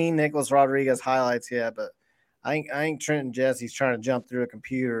not seen Nicholas Rodriguez highlights yet, but I think Trenton Jesse's trying to jump through a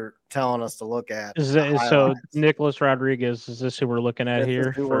computer telling us to look at. So Nicholas Rodriguez, is this who we're looking at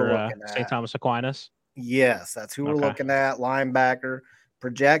here for St. Thomas Aquinas? Yes, that's who we're looking at. Linebacker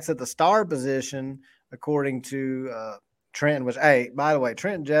projects at the star position according to Trenton. Which, hey, by the way,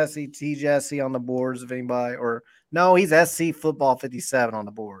 Trenton Jesse, T Jesse on the boards. If anybody, or no, he's SC Football 57 on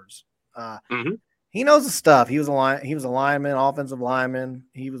the boards. He knows the stuff. He was a lineman, offensive lineman.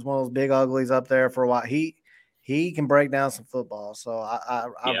 He was one of those big uglies up there for a while. He can break down some football, so I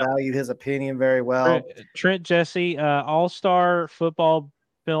value his opinion very well. Trent Jesse, all-star football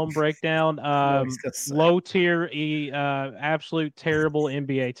film breakdown, low tier, absolute terrible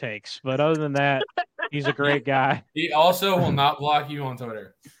NBA takes. But other than that, he's a great guy. He also will not block you on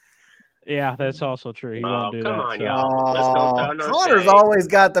Twitter. Yeah, that's also true. He won't do that. Come on, y'all. Connor's always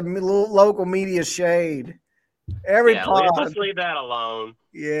got the local media shade. Let's leave that alone.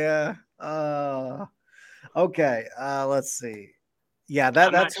 Yeah. Okay. Let's see. Yeah,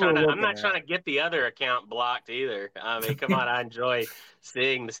 that's what I'm not trying to get the other account blocked either. I mean, come on, I enjoy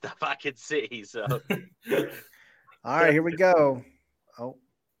seeing the stuff I can see. So, all right, here we go. Oh,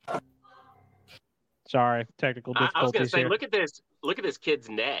 sorry, technical difficulties. I was going to say, here. Look at this kid's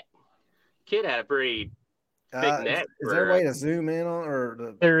neck. Kid had a pretty big neck. Is there a way to zoom in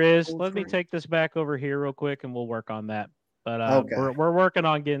on there is. Let me take this back over here real quick, and we'll work on that. But we're working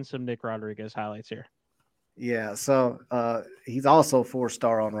on getting some Nick Rodriguez highlights here. Yeah, so he's also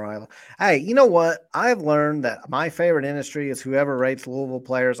 4-star on Rival. Hey, you know what? I've learned that my favorite industry is whoever rates Louisville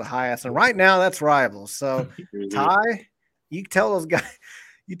players the highest, and right now that's Rivals. So, Ty, you tell those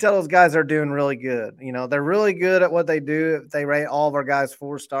guys they're doing really good. You know, they're really good at what they do. If they rate all of our guys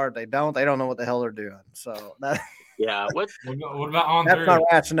 4-star, if they don't know what the hell they're doing. So that what about on that's three? my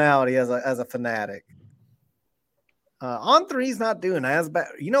rationality as a fanatic. On three's not doing as bad.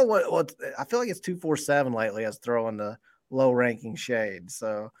 You know what? I feel like it's 247 lately as throwing the low ranking shade.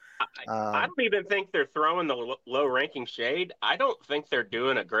 So I don't even think they're throwing the low ranking shade. I don't think they're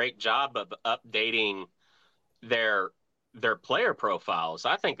doing a great job of updating their player profiles.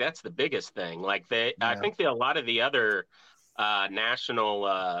 I think that's the biggest thing. Like I think a lot of the other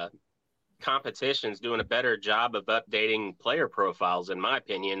national competitions doing a better job of updating player profiles, in my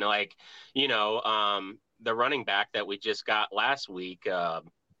opinion. Like, you know, the running back that we just got last week, so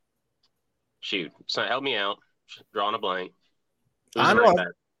help me out. Drawing a blank. I know.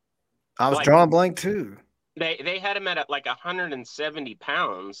 I was drawing a blank too. They had him at like 170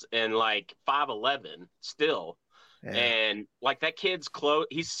 pounds and like 5'11" still. Yeah. And like that kid's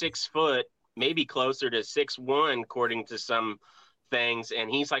he's 6 foot, maybe closer to 6'1" according to some things,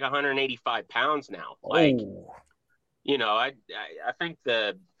 and he's like 185 pounds now. Like, you know, I think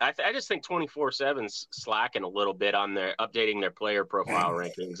I just think 24/7's slacking a little bit on their updating their player profile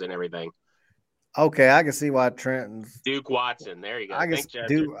rankings and everything. Okay, I can see why Trenton's Duke Watson. There you go. I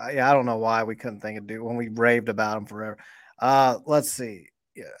don't know why we couldn't think of Duke when we raved about him forever. Let's see.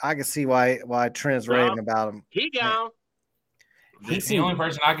 Yeah, I can see why Trent's raving about him. He gone. The only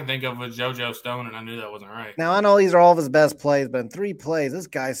person I can think of was JoJo Stone, and I knew that wasn't right. Now, I know these are all of his best plays, but in 3 plays, this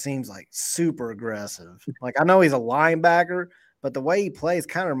guy seems like super aggressive. Like, I know he's a linebacker, but the way he plays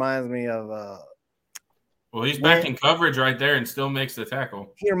kind of reminds me of well, he's back in coverage right there and still makes the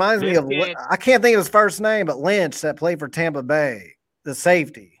tackle. He reminds me of I can't think of his first name, but Lynch that played for Tampa Bay, the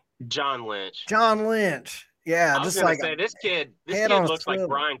safety. John Lynch. Yeah, I was just like say this kid looks like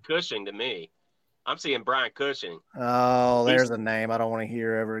Brian Cushing to me. I'm seeing Brian Cushing. Oh, there's a name I don't want to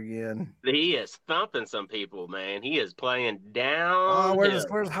hear ever again. He is thumping some people, man. He is playing down. Oh,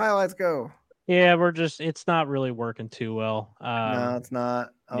 where's highlights go? Yeah, it's not really working too well. No, it's not.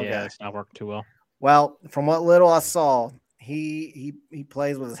 Okay. Yeah, it's not working too well. Well, from what little I saw, he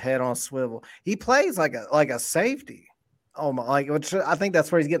plays with his head on a swivel. He plays like a safety. Oh my! Which I think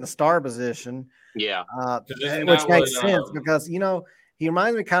that's where he's getting the star position. Yeah, which makes sense because you know he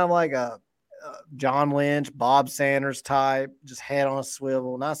reminds me kind of like a John Lynch, Bob Sanders type, just head on a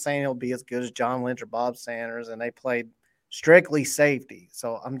swivel. Not saying he'll be as good as John Lynch or Bob Sanders, and they played strictly safety.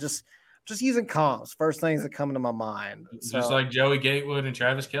 So I'm just using comps. First things that come into my mind. Just like Joey Gatewood and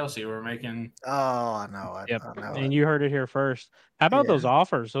Travis Kelce were making. Oh, I know. Yep. I know and you heard it here first. How about those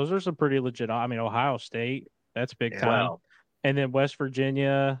offers? Those are some pretty legit. I mean, Ohio State, that's big time. Well, and then West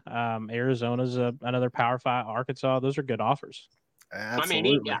Virginia, Arizona's another Power 5. Arkansas, those are good offers.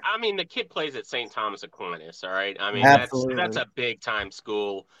 Absolutely. I mean, the kid plays at St. Thomas Aquinas. All right. I mean, that's a big time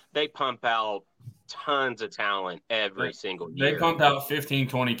school. They pump out tons of talent every single year. They pump out 15,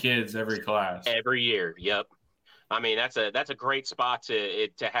 20 kids every class. Every year. Yep. I mean, that's a great spot to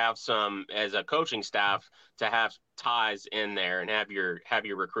have some, as a coaching staff, to have ties in there and have your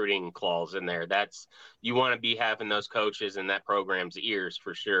recruiting clause in there. You want to be having those coaches in that program's ears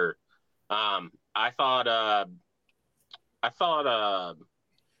for sure. I thought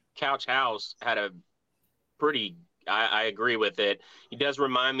Couch House had a pretty. I agree with it. He does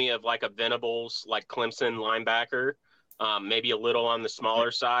remind me of like a Venables, like Clemson linebacker. Maybe a little on the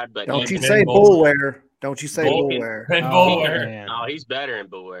smaller side, but don't you say Bullware. Don't you say Bullware. Oh, he's better in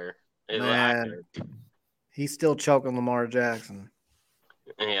Bullware. Man, he's still choking Lamar Jackson.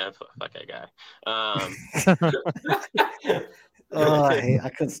 Yeah, fuck that guy. I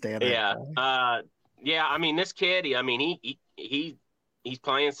couldn't stand it. Yeah. I mean, this kid. He's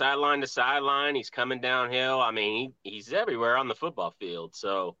playing sideline to sideline. He's coming downhill. I mean, he's everywhere on the football field.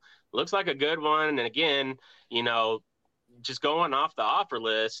 So looks like a good one. And again, just going off the offer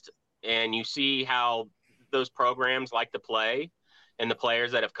list, and you see how those programs like to play and the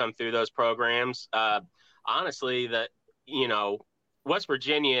players that have come through those programs. Honestly, West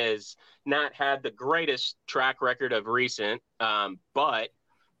Virginia has not had the greatest track record of recent, but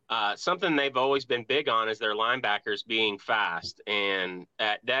something they've always been big on is their linebackers being fast. And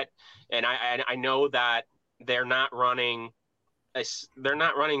I know that they're not running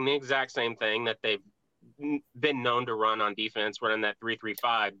the exact same thing that they've been known to run on defense, running that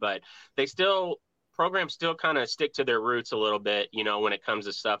 3-3-5, but programs still kind of stick to their roots a little bit, when it comes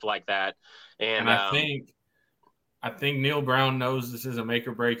to stuff like that. And I think Neil Brown knows this is a make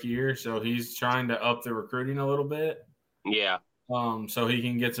or break year, so he's trying to up the recruiting a little bit. Yeah. So he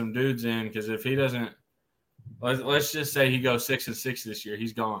can get some dudes in, because if he doesn't, let's just say he goes 6-6 this year,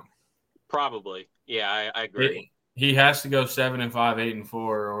 he's gone. Probably. Yeah, I agree. He has to go 7-5, 8-4,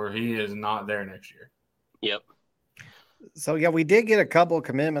 or he is not there next year. Yep. So, yeah, we did get a couple of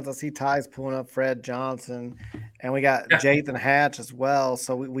commitments. I see Ty's pulling up Fred Johnson, and we got Jathan Hatch as well.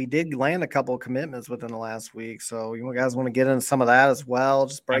 So we did land a couple of commitments within the last week. So you guys want to get into some of that as well?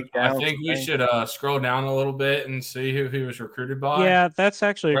 Just break down. I think we should scroll down a little bit and see who he was recruited by. Yeah, that's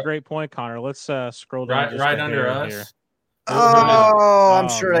actually a great point, Connor. Let's scroll down right under us. Here. I'm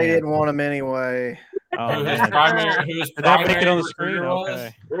sure they didn't want him anyway. Who his primary Did that make it on the screen?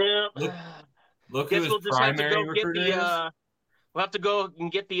 Okay. Look who his primary recruiter is. We'll have to go and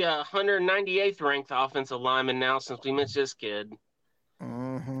get the 198th ranked offensive lineman now, since we missed this kid.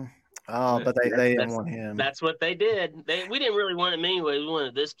 Mm-hmm. Oh, but they didn't want him. That's what they did. We didn't really want him anyway. We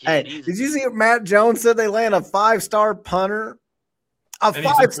wanted this kid. Hey, did you see what Matt Jones said? They land a 5-star punter. A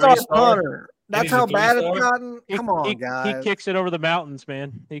 5-star punter. That's how bad it's gotten. Come on, guys. He kicks it over the mountains,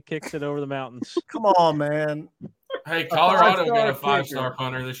 man. He kicks it over the mountains. Come on, man. Hey, Colorado got a 5-star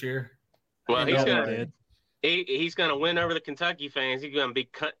punter this year. Well, he's gonna win over the Kentucky fans. He's gonna be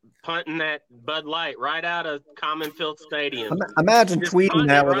punting that Bud Light right out of Common Field Stadium. Imagine tweeting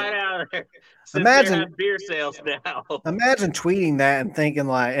that right out of there. Imagine beer sales now. Imagine tweeting that and thinking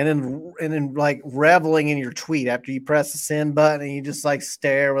and then reveling in your tweet after you press the send button, and you just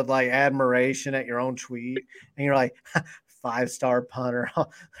stare with admiration at your own tweet, and you're like, 5-star punter.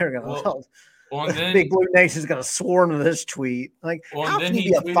 They're gonna. Big Blue Nation's gonna swarm to this tweet. How can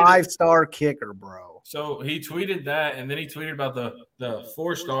you be a 5-star kicker, bro? So he tweeted that, and then he tweeted about the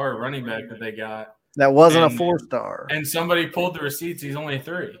 4-star running back that they got. That wasn't a 4-star. And somebody pulled the receipts. He's only a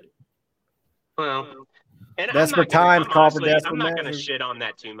 3. Well, and desperate times call for desperate. I'm not gonna shit on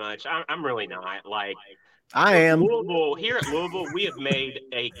that too much. I'm really not. I am. Here at Louisville, we have made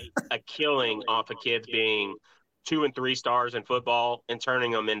a killing off of kids being 2 and 3 stars in football and turning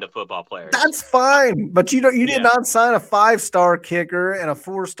them into football players. That's fine, but you did not sign a 5-star kicker and a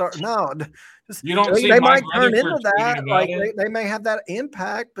 4-star. No, you don't. They might turn into that. They may have that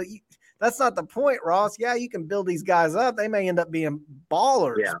impact, but that's not the point, Ross. Yeah, you can build these guys up. They may end up being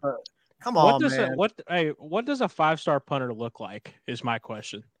ballers. Yeah. But come on, man. What does a 5-star punter look like? Is my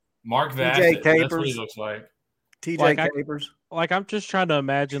question. Mark that. That's what he looks like. TJ Capers. I'm just trying to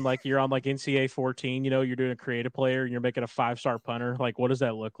imagine you're on NCAA 14, you're doing a creative player and you're making a 5-star punter. What does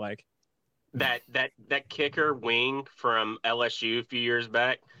that look like? That kicker wing from LSU a few years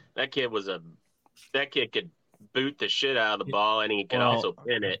back, that kid could boot the shit out of the ball, and he could also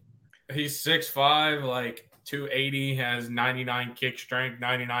pin it. He's 6'5", 280, has 99 kick strength,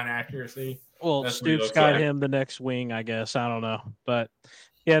 99 accuracy. Well, Stoops got him the next wing, I guess. I don't know. But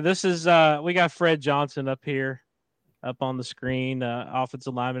yeah, this is we got Fred Johnson up here. up on the screen,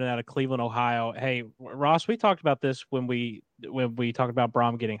 offensive lineman out of Cleveland, Ohio. Hey, Ross, we talked about this when we talked about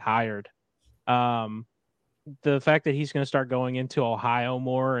Brohm getting hired. The fact that he's going to start going into Ohio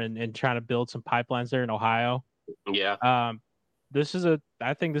more and trying to build some pipelines there in Ohio. Yeah. I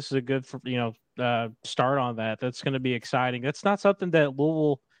think this is a good, start on that. That's going to be exciting. That's not something that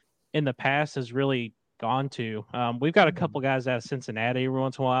Louisville in the past has really gone to. We've got a couple guys out of Cincinnati every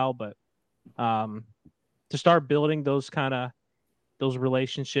once in a while, but to start building those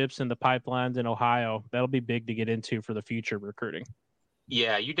relationships and the pipelines in Ohio, that'll be big to get into for the future recruiting.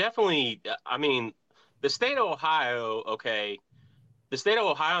 Yeah, you definitely, I mean, the state of Ohio, the state of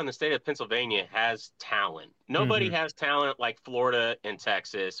Ohio and the state of Pennsylvania has talent. Nobody has talent like Florida and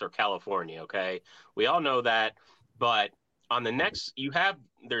Texas or California, okay? We all know that, but on the next,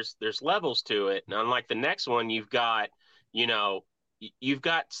 there's levels to it. And unlike the next one, you've got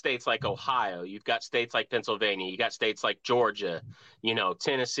states like Ohio, you've got states like Pennsylvania, you got states like Georgia,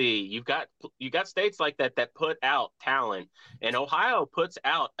 Tennessee, you've got states like that put out talent, and Ohio puts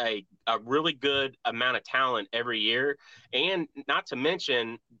out a really good amount of talent every year. And not to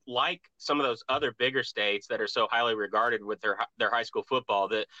mention, like some of those other bigger states that are so highly regarded with their high school football,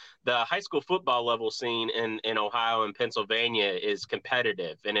 the high school football level scene in Ohio and Pennsylvania is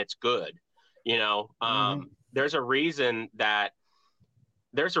competitive and it's good. There's a reason that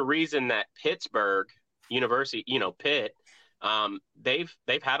Pittsburgh University, Pitt,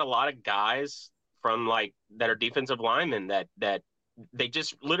 they've had a lot of guys from that are defensive linemen that they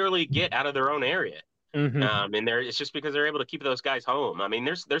just literally get out of their own area. And it's just because they're able to keep those guys home. I mean,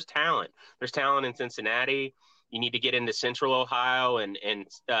 there's talent. There's talent in Cincinnati. You need to get into Central Ohio and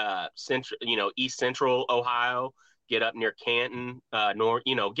central, East Central Ohio. Get up near Canton, north.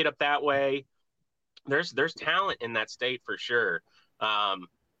 Get up that way. There's talent in that state for sure.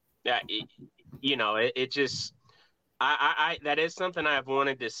 That is something I've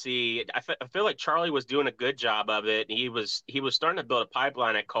wanted to see. I feel like Charlie was doing a good job of it. He was starting to build a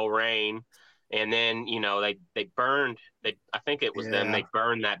pipeline at Coleraine, and then they burned. I think it was them. They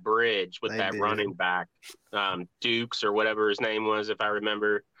burned that bridge with that running back, Dukes or whatever his name was, if I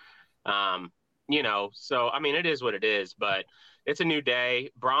remember. So I mean, it is what it is, but it's a new day.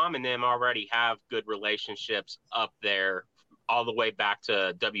 Brohm and them already have good relationships up there, all the way back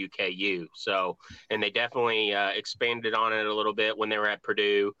to WKU. So, and they definitely expanded on it a little bit when they were at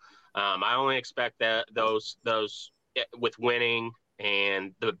Purdue. I only expect that those with winning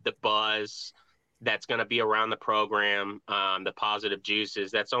and the buzz that's going to be around the program, the positive juices,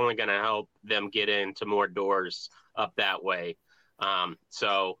 that's only going to help them get into more doors up that way.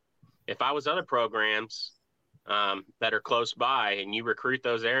 So if I was other programs that are close by and you recruit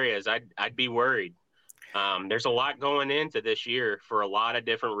those areas, I'd be worried. There's a lot going into this year for a lot of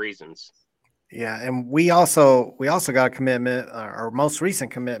different reasons. Yeah, and we also got a commitment. Our most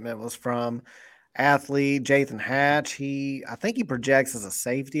recent commitment was from athlete Jathan Hatch. I think he projects as a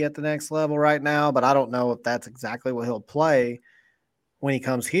safety at the next level right now, but I don't know if that's exactly what he'll play when he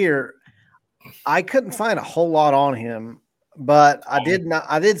comes here. I couldn't find a whole lot on him, but I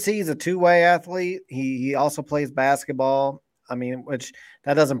did see he's a two-way athlete. He also plays basketball. I mean, which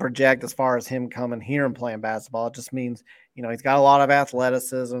that doesn't project as far as him coming here and playing basketball. It just means, he's got a lot of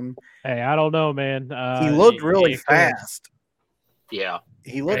athleticism. Hey, I don't know, man. He looked really fast. Yeah.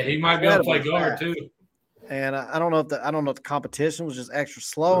 He might be able to play guard too. And I don't know if the competition was just extra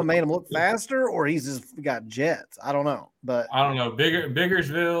slow and made him look faster, or he's just got jets. I don't know. But I don't know.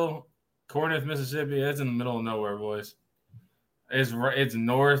 Biggersville, Corinth, Mississippi, that's in the middle of nowhere, boys. It's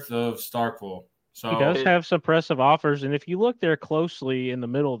north of Starkville. So he does have some impressive offers, and if you look there closely in the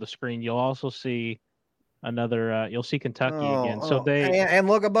middle of the screen, you'll also see you'll see Kentucky again. So and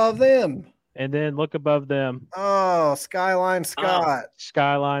look above them, and then look above them. Oh, Skyline Scott,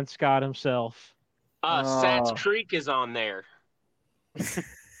 Skyline Scott himself. Sats Creek is on there.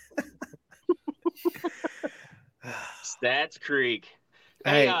 Stats Creek.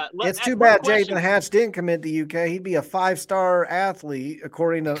 Hey, it's too bad Jathan Hatch didn't commit to UK. He'd be a 5-star athlete,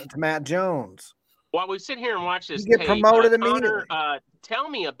 according to Matt Jones. While we sit here and watch this, you get promoted immediately. Tell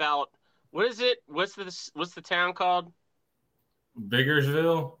me about what is it? What's the town called?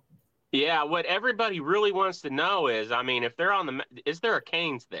 Biggersville. Yeah, what everybody really wants to know is, I mean, if they're is there a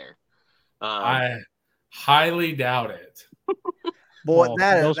Canes there? I highly doubt it. Boy,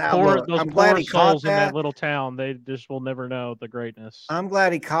 those poor souls in that little town, they just will never know the greatness. I'm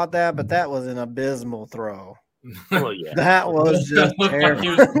glad he caught that, but that was an abysmal throw. Well, yeah. That was just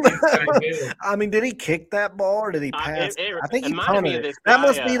terrible. I mean, did he kick that ball or did he pass? I think he punted it. That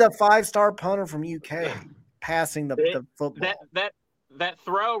must be the 5-star punter from UK passing the football. That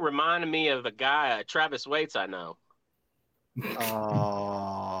throw reminded me of a guy, Travis Waits, I know.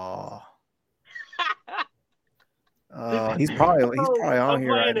 Oh. He's probably on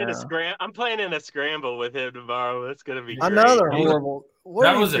here right now. I'm playing in a scramble with him tomorrow. That's gonna be great. Another horrible.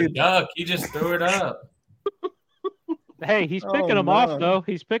 That was a duck. He just threw it up. Hey, he's picking them off though.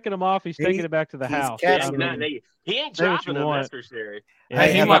 He's picking them off. He's taking it back to the house. He ain't dropping them. That's for sure.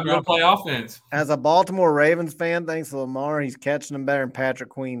 Hey, he might be able to play offense. As a Baltimore Ravens fan, thanks to Lamar, he's catching them better than Patrick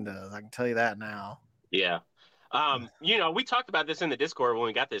Queen does. I can tell you that now. Yeah. We talked about this in the Discord when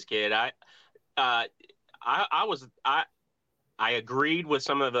we got this kid. I agreed with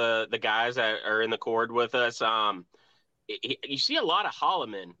some of the guys that are in the cord with us. You see a lot of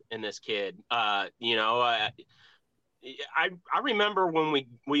Holloman in this kid. I remember when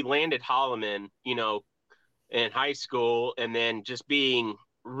we landed Holloman, in high school, and then just being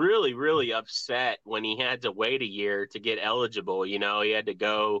really, really upset when he had to wait a year to get eligible. He had to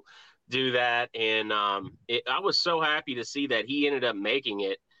go do that, and I was so happy to see that he ended up making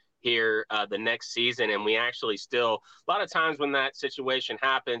it here the next season. And we actually still, a lot of times when that situation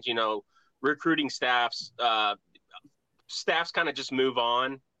happens, recruiting staffs kind of just move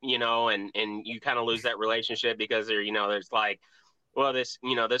on, and you kind of lose that relationship because there's like, well, this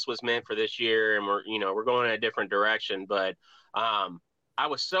was meant for this year, and we're going in a different direction. But I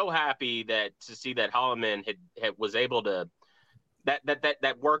was so happy to see that Holloman was able to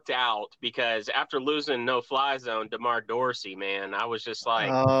that worked out, because after losing no fly zone DeMar Dorsey, man, I was just like,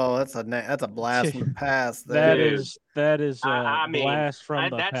 oh, that's a blast from the past. That is blast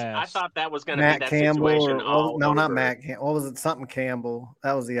from the past. I thought that was going to be that Campbell, situation. Not Matt Campbell. What was it? Something Campbell.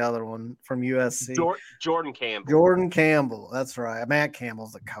 That was the other one from USC. Jordan Campbell. Jordan Campbell. That's right. Matt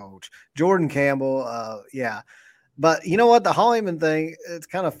Campbell's the coach. Jordan Campbell. Yeah. But you know what? The Hollyman thing, it's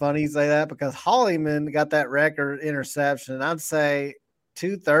kind of funny you say that, because Hollyman got that record interception. And I'd say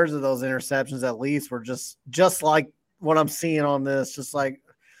 2/3 of those interceptions at least were just like what I'm seeing on this, just like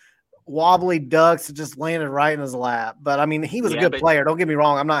wobbly ducks that just landed right in his lap. But I mean, he was a good player. Don't get me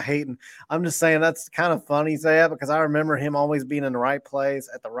wrong. I'm not hating. I'm just saying that's kind of funny you say that, because I remember him always being in the right place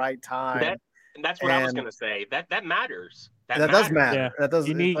at the right time. That's what I was going to say. That matters. That does matter. Yeah. That does.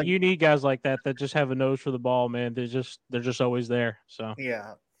 You need guys like that just have a nose for the ball, man. They're just always there. So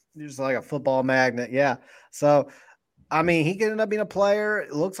yeah, just like a football magnet. Yeah. So, I mean, he could end up being a player.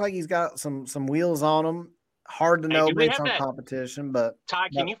 It looks like he's got some wheels on him. Hard to know based on competition, but Ty,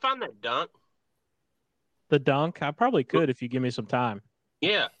 can you find that dunk? The dunk? I probably could if you give me some time.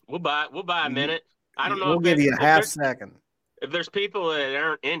 Yeah, we'll buy a minute. I don't know. We'll give you a half second. If there's people that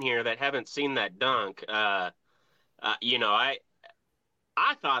aren't in here that haven't seen that dunk, I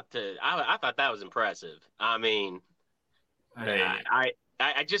thought that was impressive. I mean, I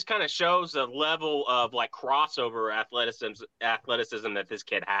just kind of shows the level of like crossover athleticism that this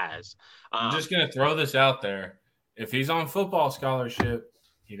kid has. I'm just gonna throw this out there: if he's on football scholarship,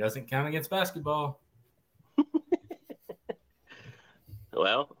 he doesn't count against basketball.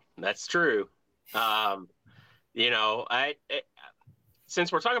 Well, that's true.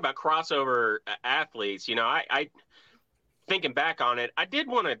 Since we're talking about crossover athletes, I thinking back on it, I did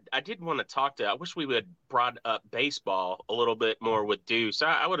want to talk to. I wish we would brought up baseball a little bit more with Deuce.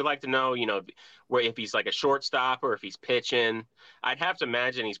 I would like to know, if he's like a shortstop or if he's pitching. I'd have to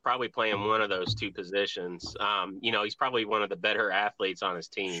imagine he's probably playing one of those two positions. He's probably one of the better athletes on his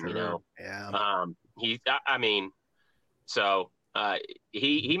team. Sure. Yeah.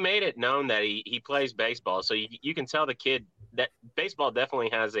 He made it known that he plays baseball, so you can tell the kid that baseball definitely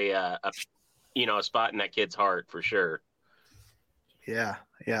has a spot in that kid's heart for sure. Yeah.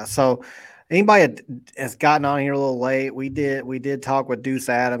 So anybody has gotten on here a little late, we did talk with Deuce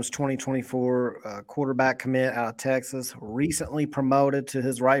Adams, 2024 quarterback commit out of Texas, recently promoted to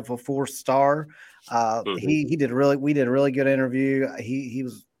his rightful 4th star. We did a really good interview.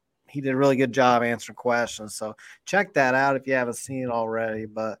 He did a really good job answering questions. So check that out if you haven't seen it already.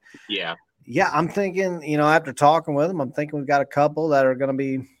 But yeah, I'm thinking, after talking with him, I'm thinking we've got a couple that we're going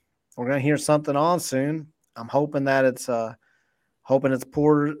to hear something on soon. I'm hoping that it's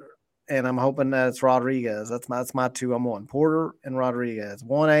Porter, and I'm hoping that it's Rodriguez. That's my two. I'm one, Porter and Rodriguez,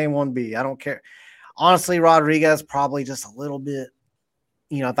 1A and 1B. I don't care. Honestly, Rodriguez probably just a little bit,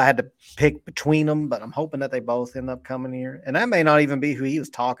 if I had to pick between them, but I'm hoping that they both end up coming here. And that may not even be who he was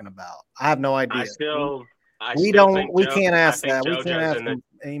talking about. I have no idea. We can't ask that. We can't ask him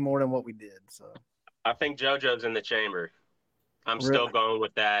any more than what we did. So I think JoJo's in the chamber. I'm still going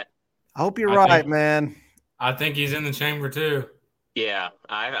with that. I hope you're right, man. I think he's in the chamber too. Yeah.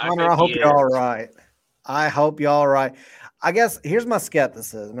 I hope you're all right. I hope you're all right. I guess here's my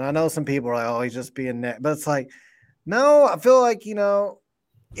skepticism. And I know some people are like, oh, he's just being net. But it's like, no, I feel like,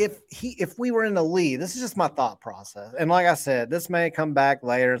 if we were in the lead, this is just my thought process. And like I said, this may come back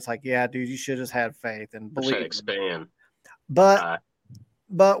later. It's like, yeah, dude, you should just had faith and believe. Expand. But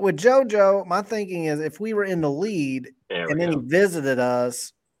with JoJo, my thinking is if we were in the lead and then he visited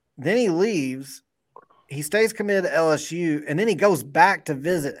us, then he leaves, he stays committed to LSU, and then he goes back to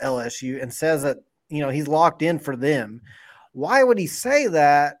visit LSU and says that, he's locked in for them. Why would he say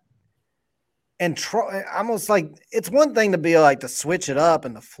that? And almost like it's one thing to be like to switch it up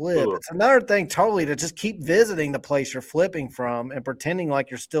and to flip. Ooh. It's another thing totally to just keep visiting the place you're flipping from and pretending like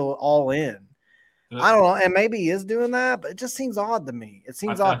you're still all in. I don't know. And maybe he is doing that, but it just seems odd to me. It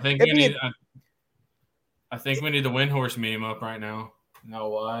seems odd. I think we need the Windhorse meme up right now. No,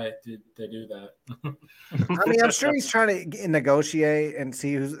 why did they do that? I mean, I'm sure he's trying to negotiate and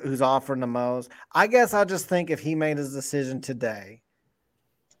see who's offering the most. I guess I just think if he made his decision today,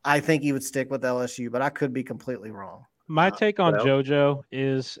 I think he would stick with LSU, but I could be completely wrong. My take on JoJo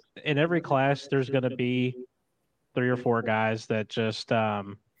is in every class, there's going to be 3 or 4 guys that just, you're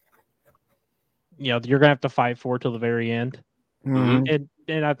going to have to fight for till the very end. Mm-hmm.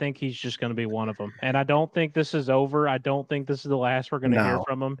 And I think he's just going to be one of them. And I don't think this is over. I don't think this is the last we're going to hear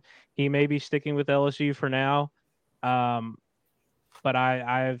from him. He may be sticking with LSU for now. But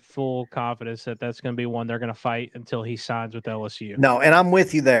I have full confidence that that's going to be one they're going to fight until he signs with LSU. No, and I'm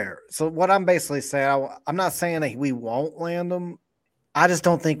with you there. So what I'm basically saying, I'm not saying that we won't land him. I just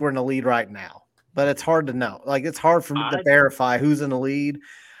don't think we're in the lead right now. But it's hard to know. Like, it's hard for me to verify who's in the lead.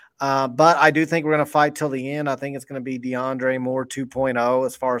 But I do think we're going to fight till the end. I think it's going to be DeAndre Moore 2.0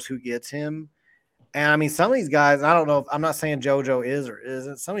 as far as who gets him. And, I mean, some of these guys, I don't know if – I'm not saying JoJo is or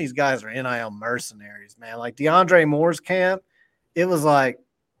isn't. Some of these guys are NIL mercenaries, man. Like DeAndre Moore's camp, it was like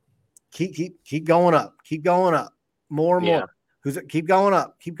keep going up, more and more. Keep going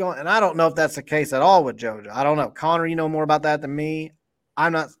up, keep going. And I don't know if that's the case at all with JoJo. I don't know. Connor, you know more about that than me. I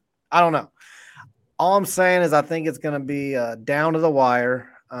don't know. All I'm saying is I think it's going to be down to the wire.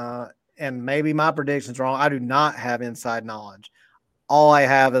 And maybe my prediction's wrong. I do not have inside knowledge. All I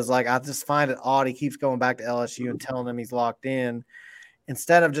have is I just find it odd. He keeps going back to LSU and telling them he's locked in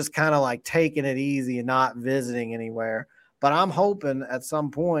instead of just kind of taking it easy and not visiting anywhere. But I'm hoping at some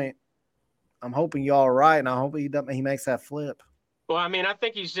point, y'all are right, and I hope he makes that flip. Well, I mean, I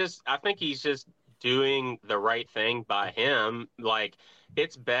think he's just doing the right thing by him.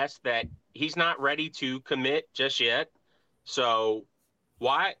 It's best that he's not ready to commit just yet. So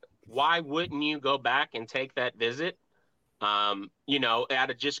why wouldn't you go back and take that visit? Out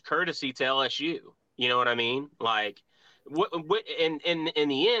of just courtesy to LSU. You know what I mean? What in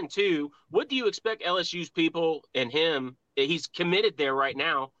the end too, what do you expect LSU's people and him? He's committed there right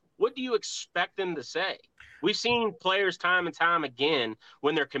now. What do you expect them to say? We've seen players time and time again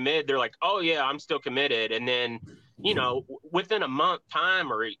when they're committed, they're like, "Oh yeah, I'm still committed," and then within a month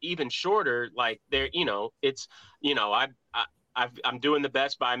time or even shorter, I'm doing the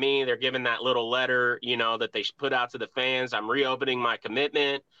best by me. They're giving that little letter, that they put out to the fans. I'm reopening my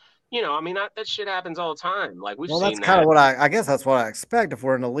commitment. That shit happens all the time. We've seen that. That's kind of what I guess that's what I expect if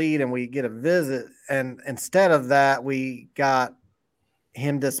we're in the lead and we get a visit. And instead of that, we got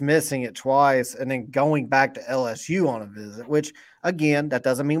him dismissing it twice and then going back to LSU on a visit, which, again, that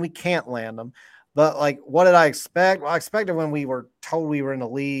doesn't mean we can't land them. But, what did I expect? Well, I expected when we were told we were in the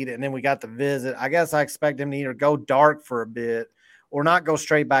lead and then we got the visit, I guess I expect him to either go dark for a bit or not go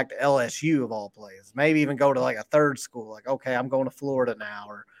straight back to LSU of all places. Maybe even go to, a third school. Okay, I'm going to Florida now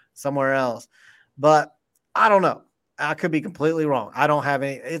or somewhere else. But I don't know. I could be completely wrong. I don't have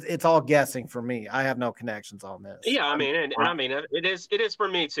any. It's all guessing for me. I have no connections on this. Yeah, it is for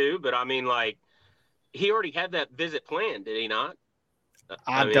me too. But he already had that visit planned, did he not?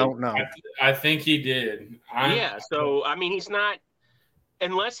 I don't know. I think he did. So he's not,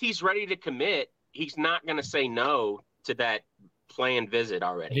 unless he's ready to commit, he's not going to say no to that planned visit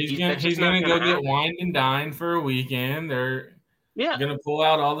already. He's going to go get wine and dine for a weekend. They're going to pull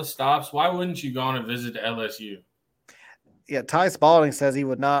out all the stops. Why wouldn't you go on a visit to LSU? Yeah, Ty Spalding says he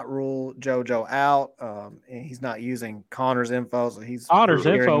would not rule JoJo out. He's not using Connor's info, so he's Connor's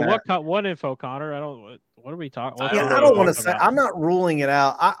info. What info, Connor? I don't. What are we talking? I don't want to say. I'm not ruling it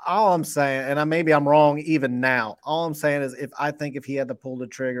out. All I'm saying, and maybe I'm wrong even now. All I'm saying is, if he had to pull the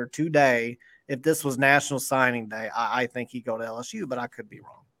trigger today, if this was National Signing Day, I think he'd go to LSU, but I could be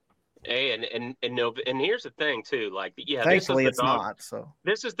wrong. Hey, and here's the thing too. Thankfully it's not. So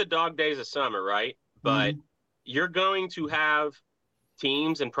this is the dog days of summer, right? But you're going to have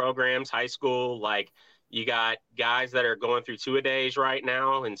teams and programs, high school, you got guys that are going through two-a-days right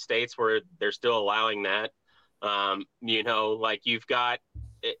now in states where they're still allowing that. You've got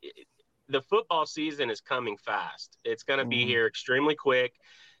the football season is coming fast. It's going to be here extremely quick,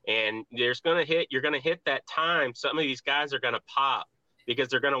 and you're going to hit that time. Some of these guys are going to pop because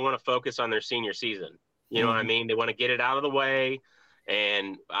they're going to want to focus on their senior season. You know what I mean? They want to get it out of the way,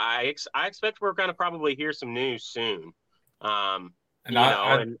 and I expect we're going to probably hear some news soon. Somebody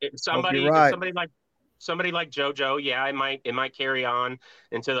like JoJo, yeah, it might carry on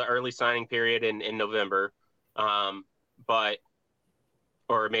into the early signing period in November, but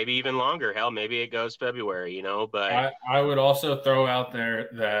or maybe even longer. Hell, maybe it goes February, But I would also throw out there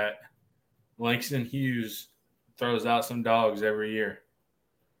that Langston Hughes throws out some dogs every year.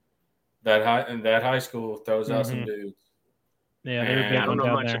 That high school throws out some dudes. Yeah, they're big. I don't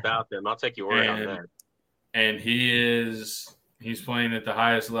know much about them. I'll take your word on that. And he's playing at the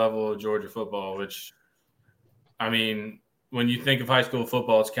highest level of Georgia football, which, I mean, when you think of high school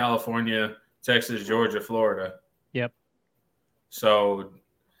football, it's California, Texas, Georgia, Florida. Yep. So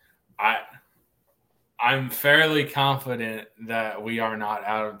I'm fairly confident that we are not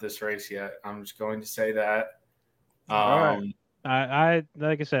out of this race yet. I'm just going to say that. All right. I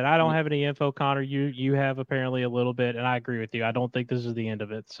like I said, I don't have any info, Connor. You have apparently a little bit, and I agree with you. I don't think this is the end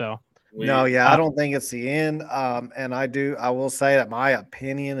of it. So I don't think it's the end. And I will say that my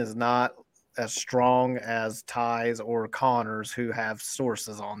opinion is not as strong as Ty's or Connor's, who have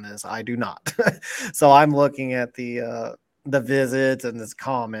sources on this. I do not. So I'm looking at the visits and his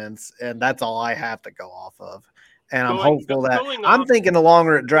comments, and that's all I have to go off of. And I'm hopeful that I'm thinking the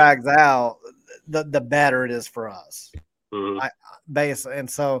longer it drags out, the better it is for us. And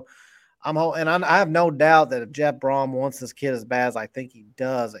so I have no doubt that if Jeff Brohm wants this kid as bad as I think he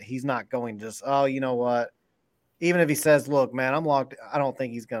does, that he's not going to just, you know what? Even if he says, look, man, I'm locked. I don't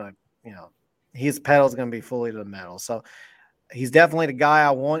think he's going to, his pedal's going to be fully to the metal. So he's definitely the guy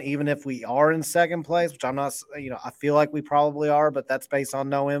I want, even if we are in second place, which I'm not, I feel like we probably are, but that's based on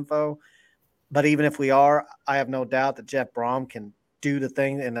no info. But even if we are, I have no doubt that Jeff Brohm can do the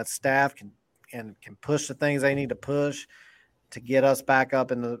thing, and that staff can push the things they need to push to get us back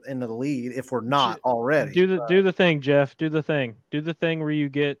up into the lead if we're not already. Do the thing, Jeff. Do the thing where you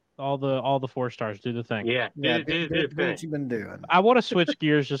get all the 4 stars. Do the thing. Yeah. Do what you've been doing. I want to switch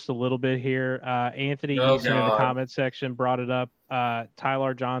gears just a little bit here. Anthony Eason in the comment section brought it up.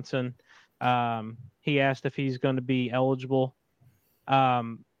 Tyler Johnson. He asked if he's going to be eligible.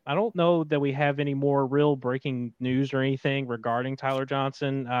 I don't know that we have any more real breaking news or anything regarding Tyler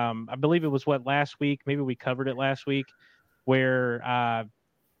Johnson. I believe it was last week. Maybe we covered it last week, where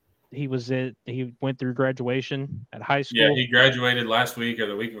he went through graduation at high school. Yeah, he graduated last week or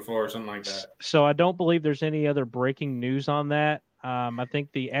the week before or something like that. So I don't believe there's any other breaking news on that. I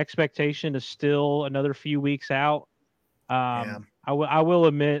think the expectation is still another few weeks out. I will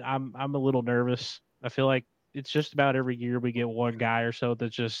admit I'm a little nervous. I feel like it's just about every year we get one guy or so that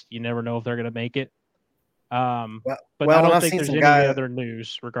just you never know if they're going to make it. But I don't think there's any other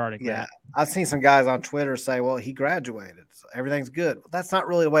news regarding that. I've seen some guys on Twitter say, well, he graduated, so everything's good. Well, that's not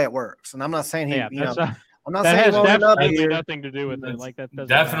really the way it works. And I'm not saying I'm not saying that has nothing to do with it. Like that doesn't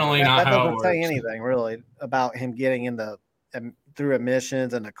definitely not how it works. That doesn't say anything really about him getting through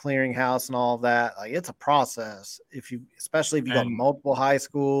admissions and the clearinghouse and all of that. Like, it's a process. Especially if you go to multiple high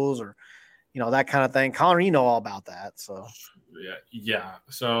schools or that kind of thing. Connor, you know all about that. So yeah.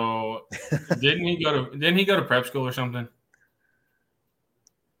 So didn't he go to prep school or something?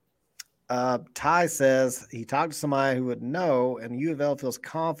 Ty says he talked to somebody who would know, and U of L feels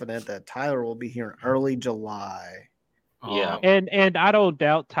confident that Tyler will be here in early July. Yeah. And I don't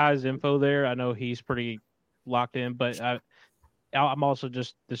doubt Ty's info there. I know he's pretty locked in, but I'm also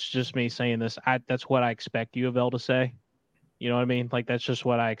it's just me saying this. That's what I expect U of L to say. You know what I mean? Like, that's just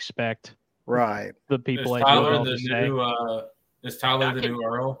what I expect. Right. The people is Tyler the new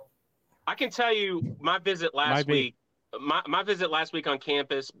Earl? I can tell you my visit last week. My visit last week on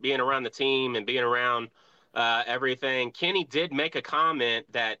campus, being around the team and being around everything. Kenny did make a comment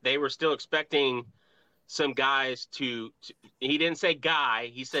that they were still expecting some guys to he didn't say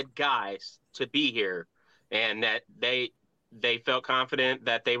guy, he said guys to be here, and that they felt confident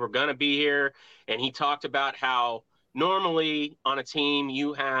that they were going to be here. And he talked about how normally on a team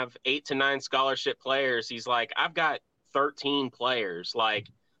you have 8 to 9 scholarship players. He's like, I've got 13 players. Like,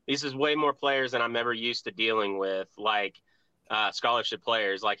 this is way more players than I'm ever used to dealing with, like scholarship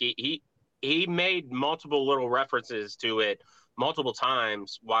players. Like, he made multiple little references to it multiple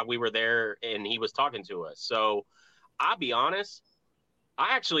times while we were there and he was talking to us. So I'll be honest,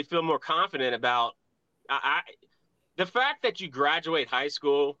 I actually feel more confident about the fact that you graduate high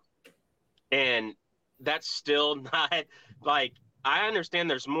school and that's still not like I understand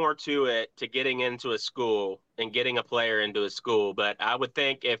there's more to it to getting into a school and getting a player into a school, but I would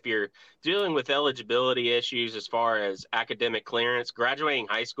think if you're dealing with eligibility issues as far as academic clearance, graduating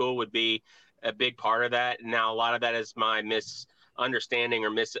high school would be a big part of that. Now, a lot of that is my misunderstanding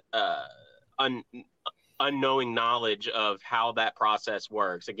or unknowing knowledge of how that process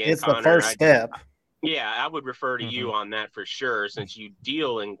works. Again, it's Connor, the first step. Yeah, I would refer to you on that for sure, since you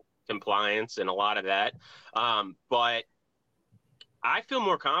deal in compliance and a lot of that. But I feel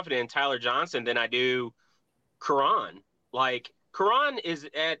more confident in Tyler Johnson than I do Karan. Like, Karan is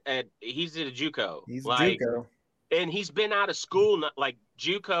he's at a JUCO. He's like, JUCO. And he's been out of school. Like,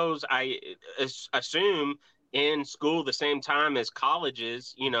 JUCOs, I assume, in school the same time as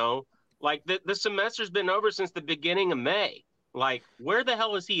colleges, like the semester's been over since the beginning of May. Like, where the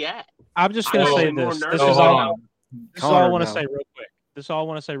hell is he at? I'm just going to say this. This is all I want to say real quick. This is all I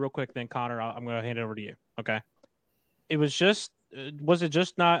want to say real quick. Then, Connor, I'm going to hand it over to you. Okay. It was just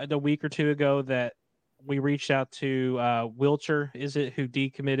not a week or two ago that we reached out to Wilcher, who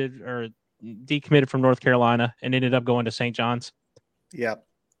decommitted from North Carolina and ended up going to St. John's? Yep.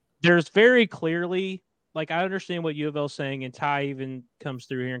 There's very clearly, like, I understand what U of L is saying, and Ty even comes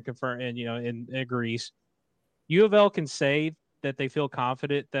through here and confirm and agrees. U of L can say that they feel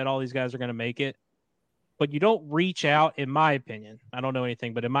confident that all these guys are going to make it, but you don't reach out, in my opinion. I don't know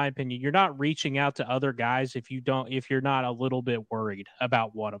anything, but in my opinion, you're not reaching out to other guys if you're not a little bit worried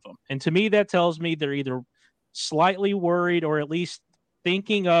about one of them. And to me, that tells me they're either slightly worried or at least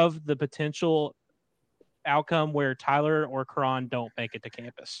thinking of the potential outcome where Tyler or Karan don't make it to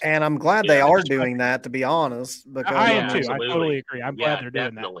campus. And I'm glad they are doing that, to be honest. Because I am too. Absolutely. I totally agree. I'm glad they're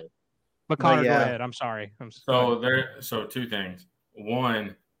doing that. But Connor, go ahead. I'm sorry. So two things.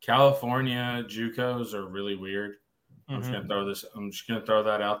 One, California JUCOs are really weird. I'm just gonna throw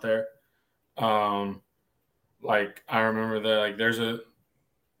that out there. Like, I remember that, like, there's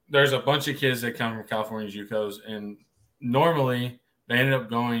a bunch of kids that come from California JUCOs, and normally they ended up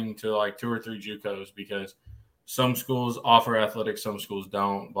going to like 2 or 3 JUCOs because some schools offer athletics, some schools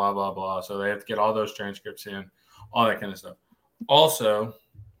don't, blah, blah, blah. So they have to get all those transcripts in, all that kind of stuff. Also,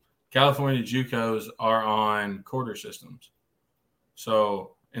 California JUCOs are on quarter systems.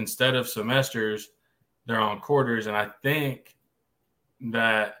 So instead of semesters, they're on quarters. And I think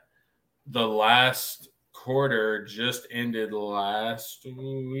that the last quarter just ended last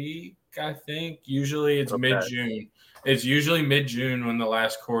week, I think. Usually it's mid-June. It's usually mid-June when the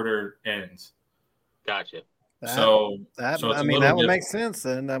last quarter ends. Gotcha. That would make sense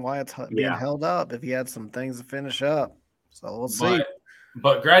then. That's why it's being held up if you had some things to finish up. So we'll see.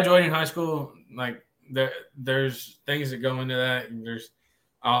 But graduating high school, like, there's things that go into that. And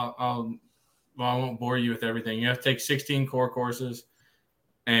I won't bore you with everything. You have to take 16 core courses,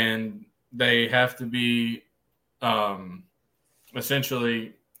 and they have to be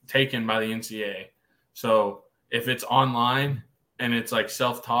essentially taken by the NCAA. So if it's online and it's like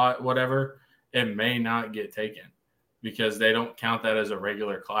self-taught, whatever, it may not get taken because they don't count that as a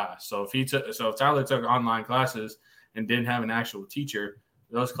regular class. So if Tyler took online classes and didn't have an actual teacher,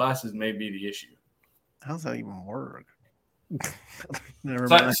 those classes may be the issue. How's that even work? Never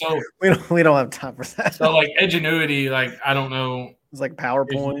mind. So we don't have time for that. So, like, Edgenuity, like, I don't know. It's like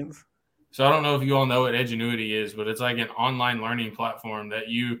PowerPoints. So I don't know if you all know what Edgenuity is, but it's like an online learning platform that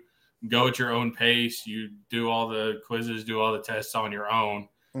you go at your own pace. You do all the quizzes, do all the tests on your own.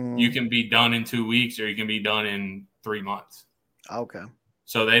 You can be done in 2 weeks, or you can be done in 3 months. Okay.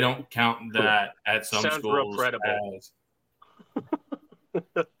 So they don't count that at some Sounds schools. Real credible.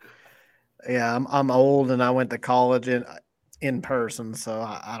 Yeah, I'm old and I went to college in person, so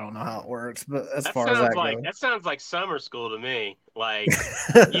I don't know how it works. But as far as that goes, that sounds like summer school to me. Like,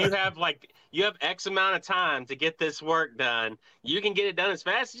 you have X amount of time to get this work done. You can get it done as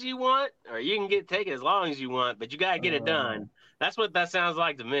fast as you want, or you can take it as long as you want, but you gotta get it done. That's what that sounds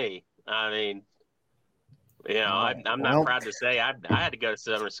like to me. I mean, I'm not proud to say I had to go to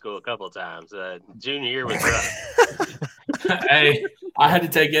summer school a couple of times. Junior year was rough. Hey, I had to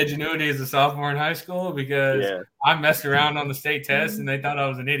take Edgenuity as a sophomore in high school because I messed around on the state test and they thought I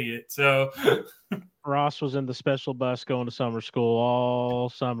was an idiot. So Ross was in the special bus going to summer school all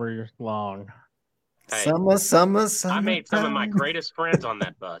summer long. Hey, summer. I made some of my greatest friends on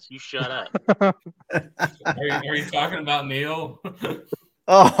that bus. You shut up. Are you talking about Neil?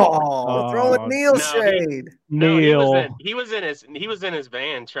 Throwing Neil shade. Neil. He was in his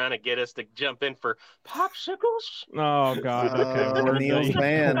van trying to get us to jump in for popsicles. Oh God. Okay. Neil's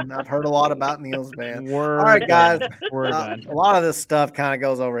van. I've heard a lot about Neil's van. All right, guys. We're done. A lot of this stuff kind of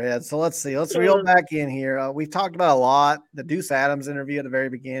goes overhead. So let's see. Let's reel back in here. We've talked about a lot. The Deuce Adams interview at the very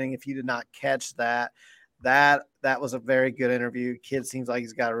beginning. If you did not catch that, that was a very good interview. Kid seems like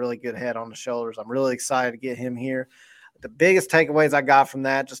he's got a really good head on the shoulders. I'm really excited to get him here. The biggest takeaways I got from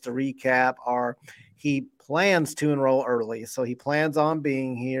that, just to recap, are he plans to enroll early. So he plans on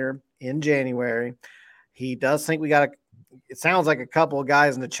being here in January. He does think it sounds like a couple of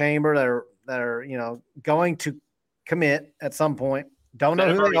guys in the chamber that are going to commit at some point. Don't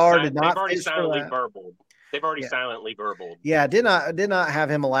know who they are. Did not fish for that. They've already silently burbled. Yeah, did not have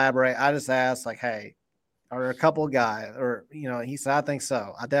him elaborate. I just asked, like, hey, are there a couple of guys? Or, he said, I think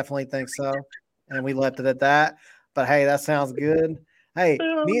so. I definitely think so. And we left it at that. But, hey, that sounds good. Hey,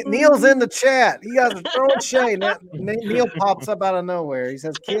 Neil's in the chat. You guys are throwing shade. Neil pops up out of nowhere. He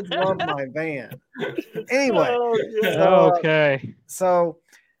says, kids love my van. Anyway. Okay. So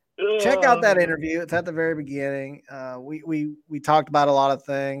check out that interview. It's at the very beginning. We talked about a lot of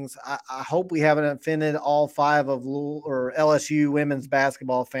things. I hope we haven't offended all 5 of LSU women's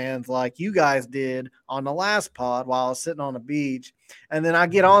basketball fans like you guys did on the last pod while I was sitting on the beach. And then I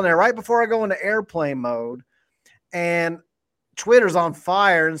get on there right before I go into airplane mode, and Twitter's on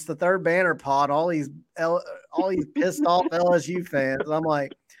fire. And it's the Third Banner pod. All these pissed off LSU fans. And I'm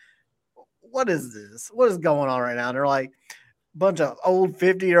like, what is this? What is going on right now? And they're like, bunch of old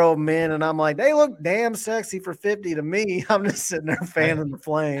 50-year-old men, and I'm like, they look damn sexy for 50 to me. I'm just sitting there fanning the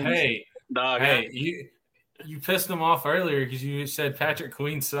flames. Hey, you pissed them off earlier because you said Patrick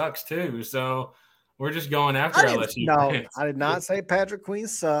Queen sucks too. So we're just going after LSU. No, I did not say Patrick Queen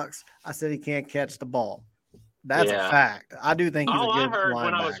sucks. I said he can't catch the ball. That's a fact. I do think he's a good linebacker. All I heard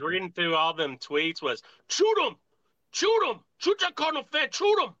when I was reading through all them tweets was, shoot him, shoot that Cardinal fan,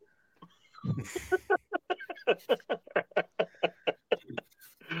 shoot him.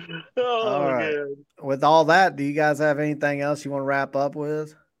 All right. God. With all that, do you guys have anything else you want to wrap up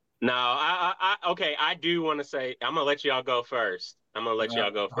with? No, I do want to say, I'm gonna let y'all go first. And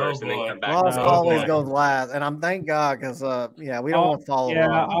then come back. Ross always goes last, and I'm thank God because we don't want to follow.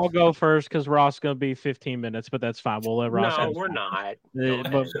 Yeah, I'll go first because Ross is gonna be 15 minutes, but that's fine. We'll let Ross. No, we're not.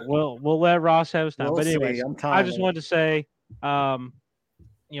 But we'll let Ross have his time. But anyways, I just wanted to say,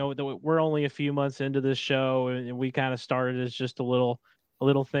 we're only a few months into this show, and we kind of started as just a little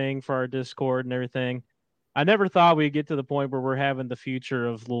thing for our Discord and everything. I never thought we'd get to the point where we're having the future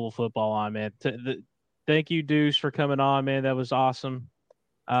of Louisville football on, man. Thank you, Deuce, for coming on, man. That was awesome.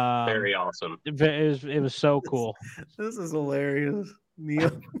 Very awesome. It was so cool. This is hilarious,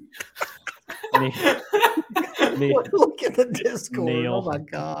 Neil. Neil. Look at the Discord. Neil. Oh my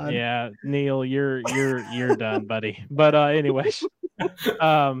God. Yeah, Neil, you're done, buddy. But anyways,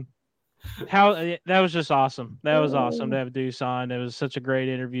 that was just awesome. That was awesome to have Deuce on. It was such a great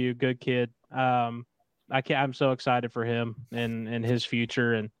interview. Good kid. I'm so excited for him and his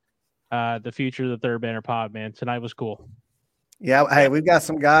future and the future of the Third Banner pod, man. Tonight was cool. Yeah. Hey, we've got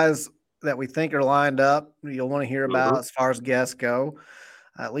some guys that we think are lined up. You'll want to hear about as far as guests go.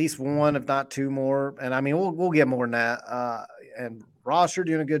 At least one, if not 2 more. And I mean, we'll get more than that. And Ross, you're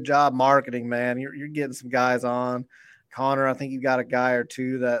doing a good job marketing, man. You're getting some guys on. Connor, I think you've got a guy or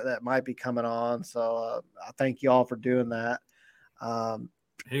 2 that might be coming on. So I thank you all for doing that.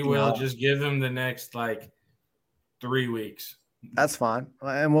 He will just give him the next 3 weeks. That's fine,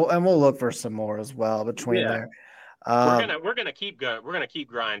 and we'll look for some more as well between there. We're gonna keep going. We're gonna keep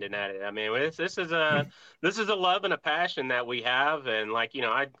grinding at it. I mean, this is a love and a passion that we have, and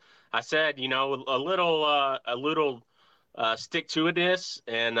I said, a little stick to itness,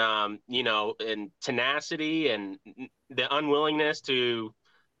 and and tenacity, and the unwillingness to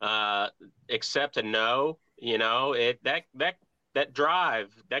accept a no. That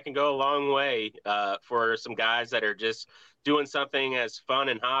drive that can go a long way for some guys that are just doing something as fun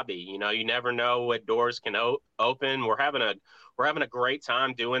and hobby. You never know what doors can open. We're having a great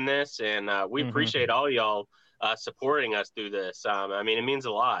time doing this, and we appreciate all y'all supporting us through this. I mean, it means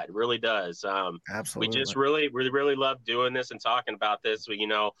a lot. It really does. Absolutely. We just really love doing this and talking about this.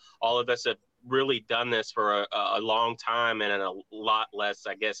 All of us have really done this for a long time and in a lot less,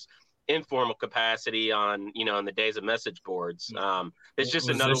 I guess, informal capacity on in the days of message boards. It's just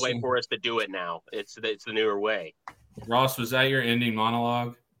another way for us to do it now. It's the newer way. Ross, was that your ending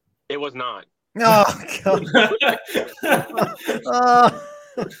monologue? It was not. Oh God.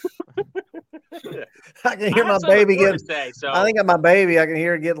 I can hear my baby getting. I think of my baby. I can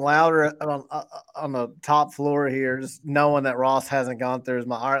hear it getting louder on the top floor here. Just knowing that Ross hasn't gone through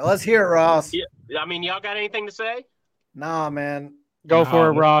all right. Let's hear it, Ross. Yeah, I mean, y'all got anything to say? Nah, man. Go for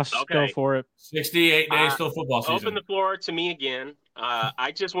it, Ross. Okay. Go for it. 68 days till football season. Open the floor to me again.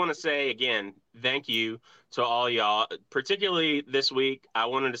 I just want to say again, thank you to all y'all. Particularly this week, I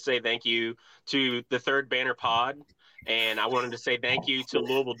wanted to say thank you to the Third Banner Pod, and I wanted to say thank you to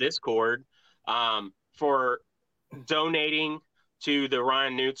Louisville Discord. for donating to the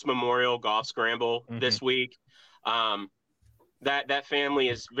Ryan Newts Memorial Golf Scramble this week. That family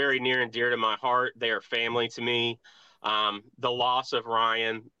is very near and dear to my heart. They are family to me. The loss of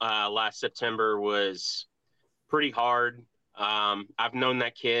Ryan last September was pretty hard. I've known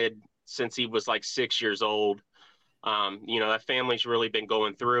that kid since he was like 6 years old. That family's really been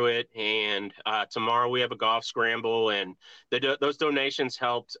going through it. And tomorrow we have a golf scramble, and those donations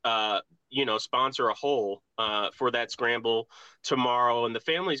helped, sponsor a hole for that scramble tomorrow. And the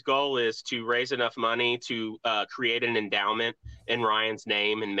family's goal is to raise enough money to create an endowment in Ryan's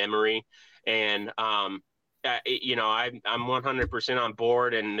name and memory. And, I'm 100% on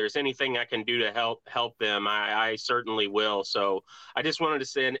board, and there's anything I can do to help them, I certainly will. So I just wanted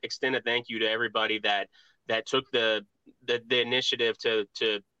to extend a thank you to everybody that took the initiative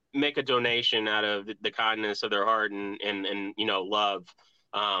to make a donation out of the kindness of their heart and love.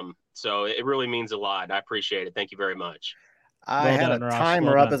 So it really means a lot. I appreciate it. Thank you very much. I had a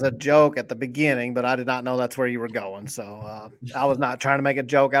timer up as a joke at the beginning, but I did not know that's where you were going. So I was not trying to make a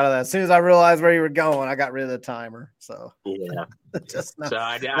joke out of that. As soon as I realized where you were going, I got rid of the timer. So yeah,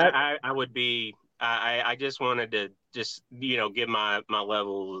 I would be. I just wanted to give my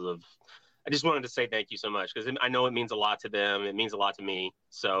levels of. I just wanted to say thank you so much, because I know it means a lot to them. It means a lot to me.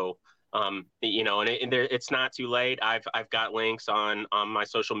 So it's not too late. I've got links on my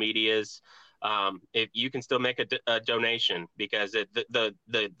social medias. If you can still make a donation, because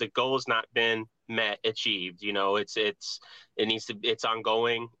the goal has not been achieved. It's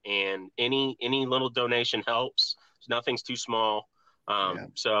ongoing, and any little donation helps. Nothing's too small.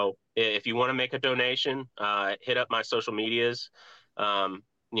 So if you want to make a donation, hit up my social medias,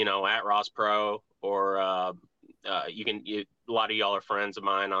 at Ross Pro, or a lot of y'all are friends of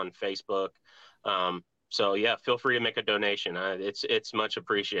mine on Facebook. So yeah, feel free to make a donation. It's much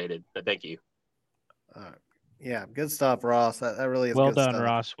appreciated. Thank you. Yeah, good stuff, Ross. That really is well good done, stuff.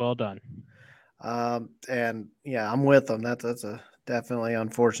 Ross. Well done. And yeah, I'm with them. That's a definitely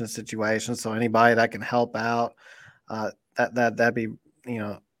unfortunate situation. So anybody that can help out, that'd be,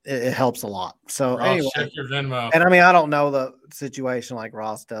 it helps a lot. So Ross, anyway, check your Venmo. And I don't know the situation like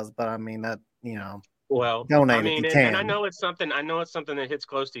Ross does, but well, donate if you can. And I know it's something that hits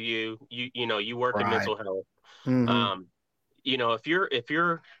close to you. You work in mental health. Mm-hmm.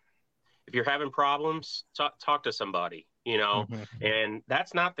 If you're having problems, talk to somebody, and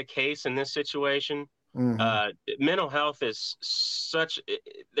that's not the case in this situation. Mental health is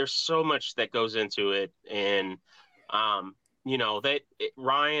there's so much that goes into it. And,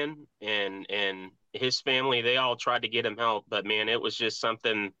 Ryan and his family, they all tried to get him help, but man, it was just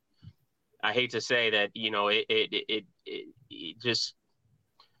something, I hate to say that, it just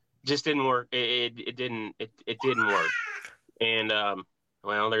didn't work. It didn't work. And,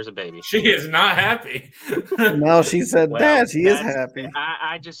 well, there's a baby. She is not happy. No, she said that she is happy.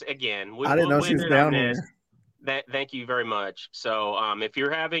 I just, again, I didn't know she was down here. Thank you very much. So, if you're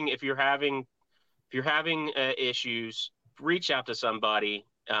having issues, reach out to somebody.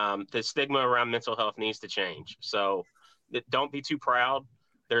 The stigma around mental health needs to change. So, don't be too proud.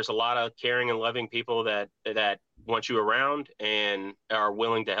 There's a lot of caring and loving people that want you around and are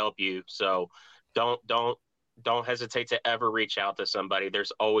willing to help you. So, don't hesitate to ever reach out to somebody.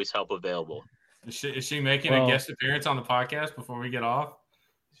 There's always help available. Is she making a guest appearance on the podcast before we get off?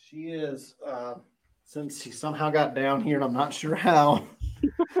 She is. Since she somehow got down here, and I'm not sure how.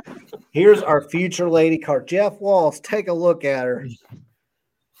 Here's our future lady card. Jeff Walls, take a look at her.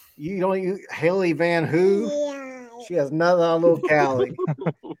 Haley Van Who? Yeah. She has nothing on little Callie.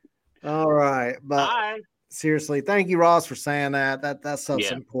 All right. But seriously, thank you, Ross, for saying that. That's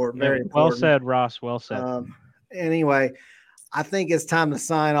important. Very important. Well said, Ross. Well said. Anyway, I think it's time to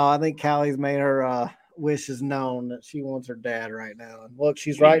sign off. I think Callie's made her wishes known that she wants her dad right now. And look,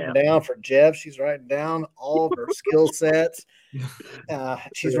 she's writing down for Jeff. She's writing down all of her skill sets.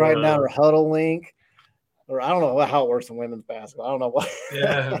 She's writing down her huddle link. Or I don't know how it works in women's basketball. I don't know what.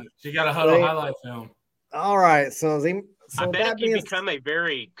 Yeah, she got a huddle highlight film. All right. So I bet if you become a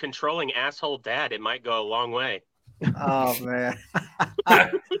very controlling asshole dad, it might go a long way. Oh, man.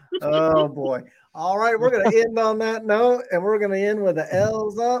 Oh, boy. All right. We're going to end on that note, and we're going to end with the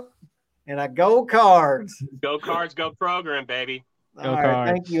L's up and a go Cards. Go Cards, go program, baby. All right.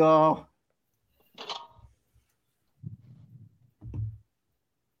 Thank you all.